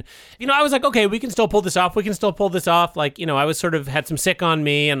sang, and, you know, I was like, okay, we can still pull this off. Like, you know, I was sort of had some sick on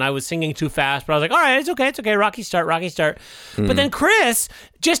me, and I was singing too fast, but I was like, all right, it's okay, rocky start. But then Chris,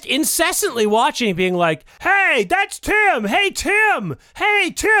 just incessantly watching, being like, hey, that's Tim, hey, Tim,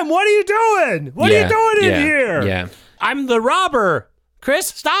 what are you doing? What are you doing in here? Yeah. I'm the robber. Chris,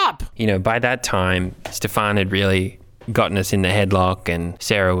 stop. You know, by that time, Stefan had really gotten us in the headlock, and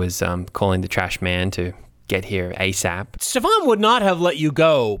Sarah was calling the trash man to get here ASAP. Stefan would not have let you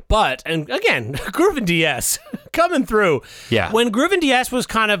go, but, and again, Grooven DS coming through. Yeah. When Grooven DS was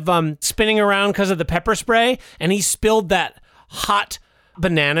kind of spinning around because of the pepper spray, and he spilled that hot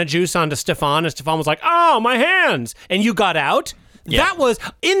banana juice onto Stefan, and Stefan was like, oh, my hands, and you got out. Yeah. That was,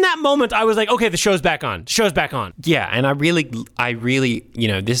 in that moment, I was like, okay, the show's back on. Show's back on. Yeah, and I really,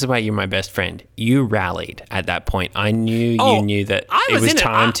 this is why you're my best friend. You rallied at that point. I knew you knew that it was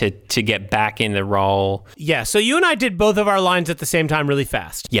time to get back in the role. Yeah, so you and I did both of our lines at the same time really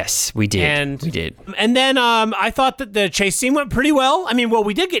fast. Yes, we did. We did. And then I thought that the chase scene went pretty well. I mean, well,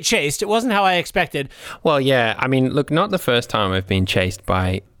 we did get chased. It wasn't how I expected. Well, yeah. I mean, look, not the first time I've been chased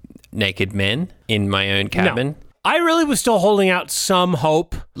by naked men in my own cabin. No. I really was still holding out some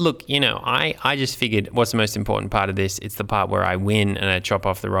hope. Look, I just figured what's the most important part of this? It's the part where I win and I chop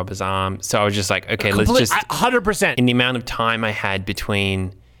off the robber's arm. So I was just like, okay, let's just... 100%. In the amount of time I had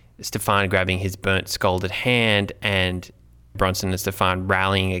between Stefan grabbing his burnt, scalded hand and Bronson and Stefan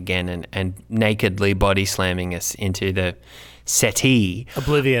rallying again and nakedly body slamming us into the settee.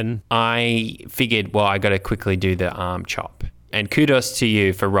 Oblivion. I figured, well, I got to quickly do the arm chop. And kudos to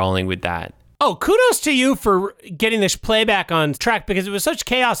you for rolling with that. Oh, kudos to you for getting this playback on track because it was such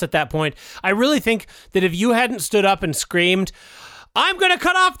chaos at that point. I really think that if you hadn't stood up and screamed, I'm going to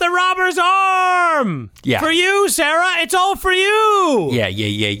cut off the robber's arm! Yeah. For you, Sarah! It's all for you!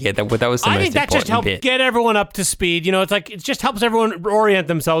 Yeah. That was the most important bit. I think that just helped get everyone up to speed. It's like, it just helps everyone orient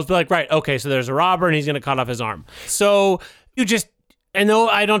themselves. Be like, right, okay, so there's a robber and he's going to cut off his arm. So you just, and though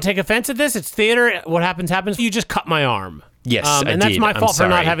I don't take offense at this, it's theater, what happens, you just cut my arm. Yes, and that's my fault for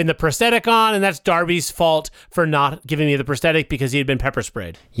not having the prosthetic on, and that's Darby's fault for not giving me the prosthetic because he had been pepper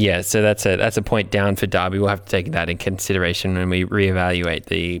sprayed. Yeah, so that's a point down for Darby. We'll have to take that in consideration when we reevaluate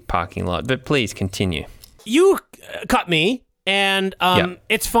the parking lot. But please continue. You cut me, and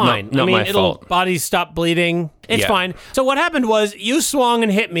it's fine. Not my fault. Bodies stop bleeding. It's fine. So what happened was you swung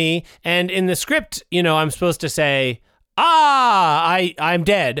and hit me, and in the script, I'm supposed to say, I'm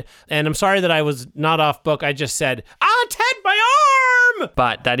dead, and I'm sorry that I was not off book. I just said, Ted, my arm!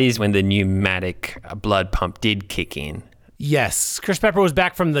 But that is when the pneumatic blood pump did kick in. Yes. Chris Pepper was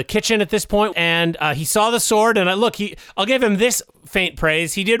back from the kitchen at this point, and he saw the sword, and I'll give him this faint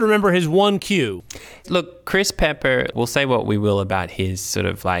praise. He did remember his one cue. Look, Chris Pepper, we'll say what we will about his sort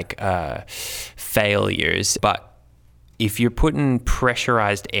of failures, but if you're putting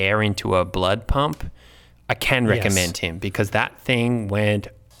pressurized air into a blood pump, I can recommend him because that thing went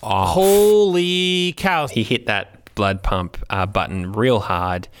off. Holy cow. He hit that blood pump button real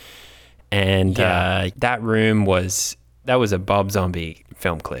hard. And that was a Bob Zombie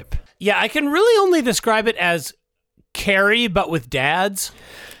film clip. Yeah, I can really only describe it as Carrie, but with dads.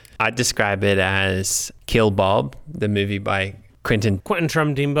 I'd describe it as Kill Bob, the movie by Quentin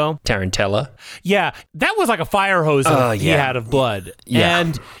Tarantino. Tarantella. Yeah, that was like a fire hose he had of blood. Yeah.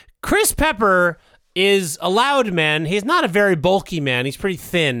 And Chris Pepper is a loud man. He's not a very bulky man. He's pretty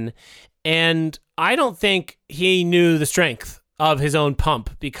thin. And I don't think he knew the strength of his own pump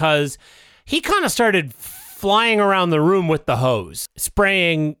because he kind of started flying around the room with the hose,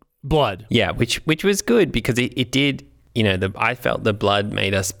 spraying blood. Yeah, which was good because it did, I felt the blood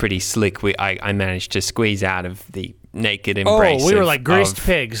made us pretty slick. I managed to squeeze out of the naked embrace. Oh, we were like greased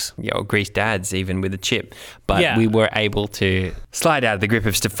pigs. Or greased dads even with a chip. But we were able to slide out of the grip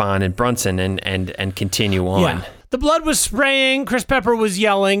of Stefan and Bronson and continue on. Yeah. The blood was spraying. Chris Pepper was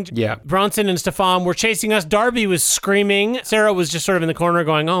yelling. Yeah. Bronson and Stefan were chasing us. Darby was screaming. Sarah was just sort of in the corner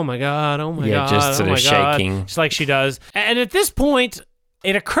going, oh my God, oh my God. Yeah, just sort of shaking. Just like she does. And at this point,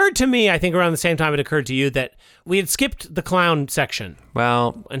 it occurred to me, I think around the same time it occurred to you, that we had skipped the clown section.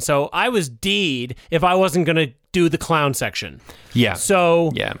 Well. And so I was D'd if I wasn't going to do the clown section. Yeah.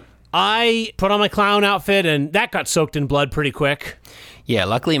 So yeah. I put on my clown outfit, and that got soaked in blood pretty quick. Yeah,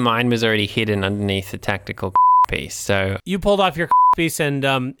 luckily mine was already hidden underneath the tactical piece. So you pulled off your piece, and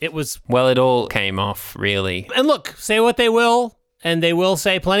it was... Well, it all came off, really. And look, say what they will, and they will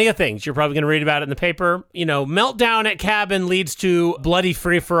say plenty of things. You're probably going to read about it in the paper. Meltdown at cabin leads to bloody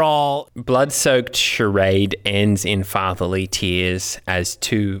free-for-all. Blood-soaked charade ends in fatherly tears as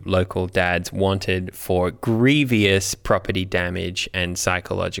two local dads wanted for grievous property damage and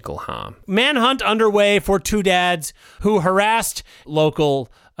psychological harm. Manhunt underway for two dads who harassed local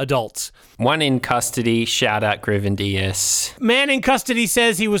adults. One in custody. Shout out Grooven DS. Man in custody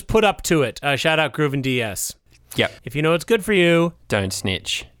says he was put up to it. Shout out Grooven DS. Yep. If you know what's good for you, don't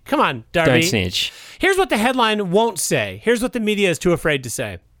snitch. Come on, Darby. Don't snitch. Here's what the headline won't say. Here's what the media is too afraid to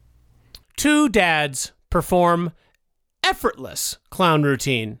say. Two dads perform effortless clown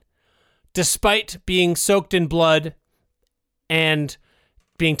routine despite being soaked in blood and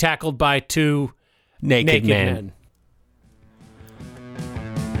being tackled by two Naked Man.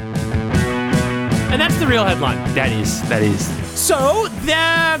 And that's the real headline. That is. So,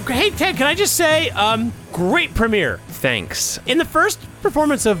 hey, Ted, can I just say, great premiere. Thanks. In the first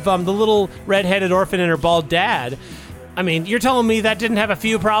performance of the little red-headed orphan and her bald dad, I mean, you're telling me that didn't have a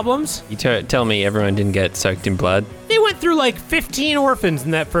few problems? You tell me everyone didn't get soaked in blood? They went through like 15 orphans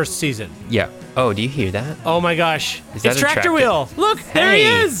in that first season. Yeah. Oh, do you hear that? Oh my gosh. Is that It's a Tractor tractor? Wheel. Look, there he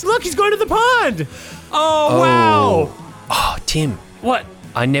Hey. is. Look, he's going to the pond. Oh, wow. Oh, Tim, What?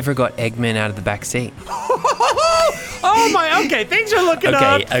 I never got Eggman out of the back seat. Oh my, okay, things are looking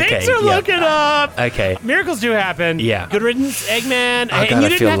up. Things are yeah. looking up. Okay. Miracles do happen. Yeah. Good riddance, Eggman. I And gotta you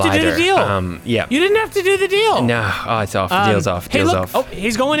didn't feel have to do the lighter. deal. Yeah. You didn't have to do the deal. No, it's off. Deal's off. Hey, Deal's look. off. Oh,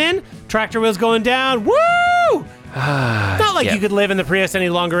 he's going in. Tractor Wheel's going down. Woo! Not like yeah. you could live in the Prius any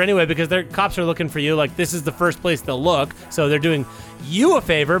longer anyway, because their cops are looking for you. Like, this is the first place they'll look. So they're doing you a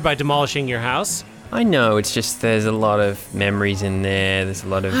favor by demolishing your house. I know. It's just there's a lot of memories in there. There's a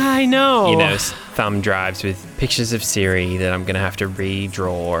lot of I know. thumb drives with pictures of Siri that I'm gonna have to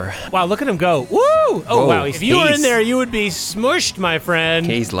redraw. Wow, look at him go. Woo! Oh, Whoa, wow. If you were in he's- there, you would be smushed, my friend.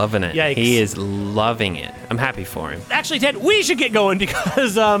 He's loving it. Yikes. He is loving it. I'm happy for him. Actually, Ted, we should get going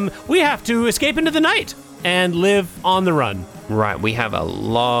because we have to escape into the night and live on the run. Right, we have a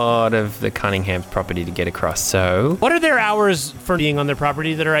lot of the Cunningham's property to get across. So What are their hours for being on their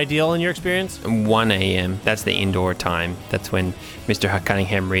property that are ideal in your experience? 1 a.m. That's the indoor time. That's when Mr.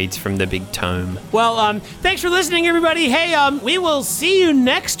 Cunningham reads from the big tome. Well, thanks for listening, everybody. Hey, we will see you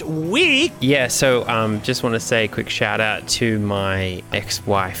next week. Yeah, so just want to say a quick shout out to my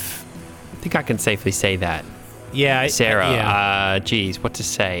ex-wife. I think I can safely say that. Yeah, Sarah, Yeah. geez, what to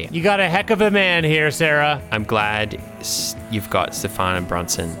say? You got a heck of a man here, Sarah. I'm glad you've got Stefana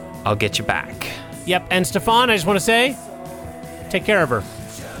Bronson. I'll get you back. Yep, and Stefan, I just want to say, take care of her.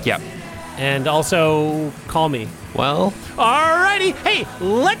 Yep. And also, call me. Well, Alrighty. Hey,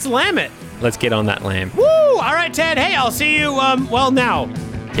 let's lamb it. let's get on that lamb. Woo! All right, Ted. Hey, I'll see you, now.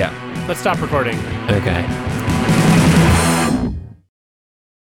 Yeah. Let's stop recording. Okay.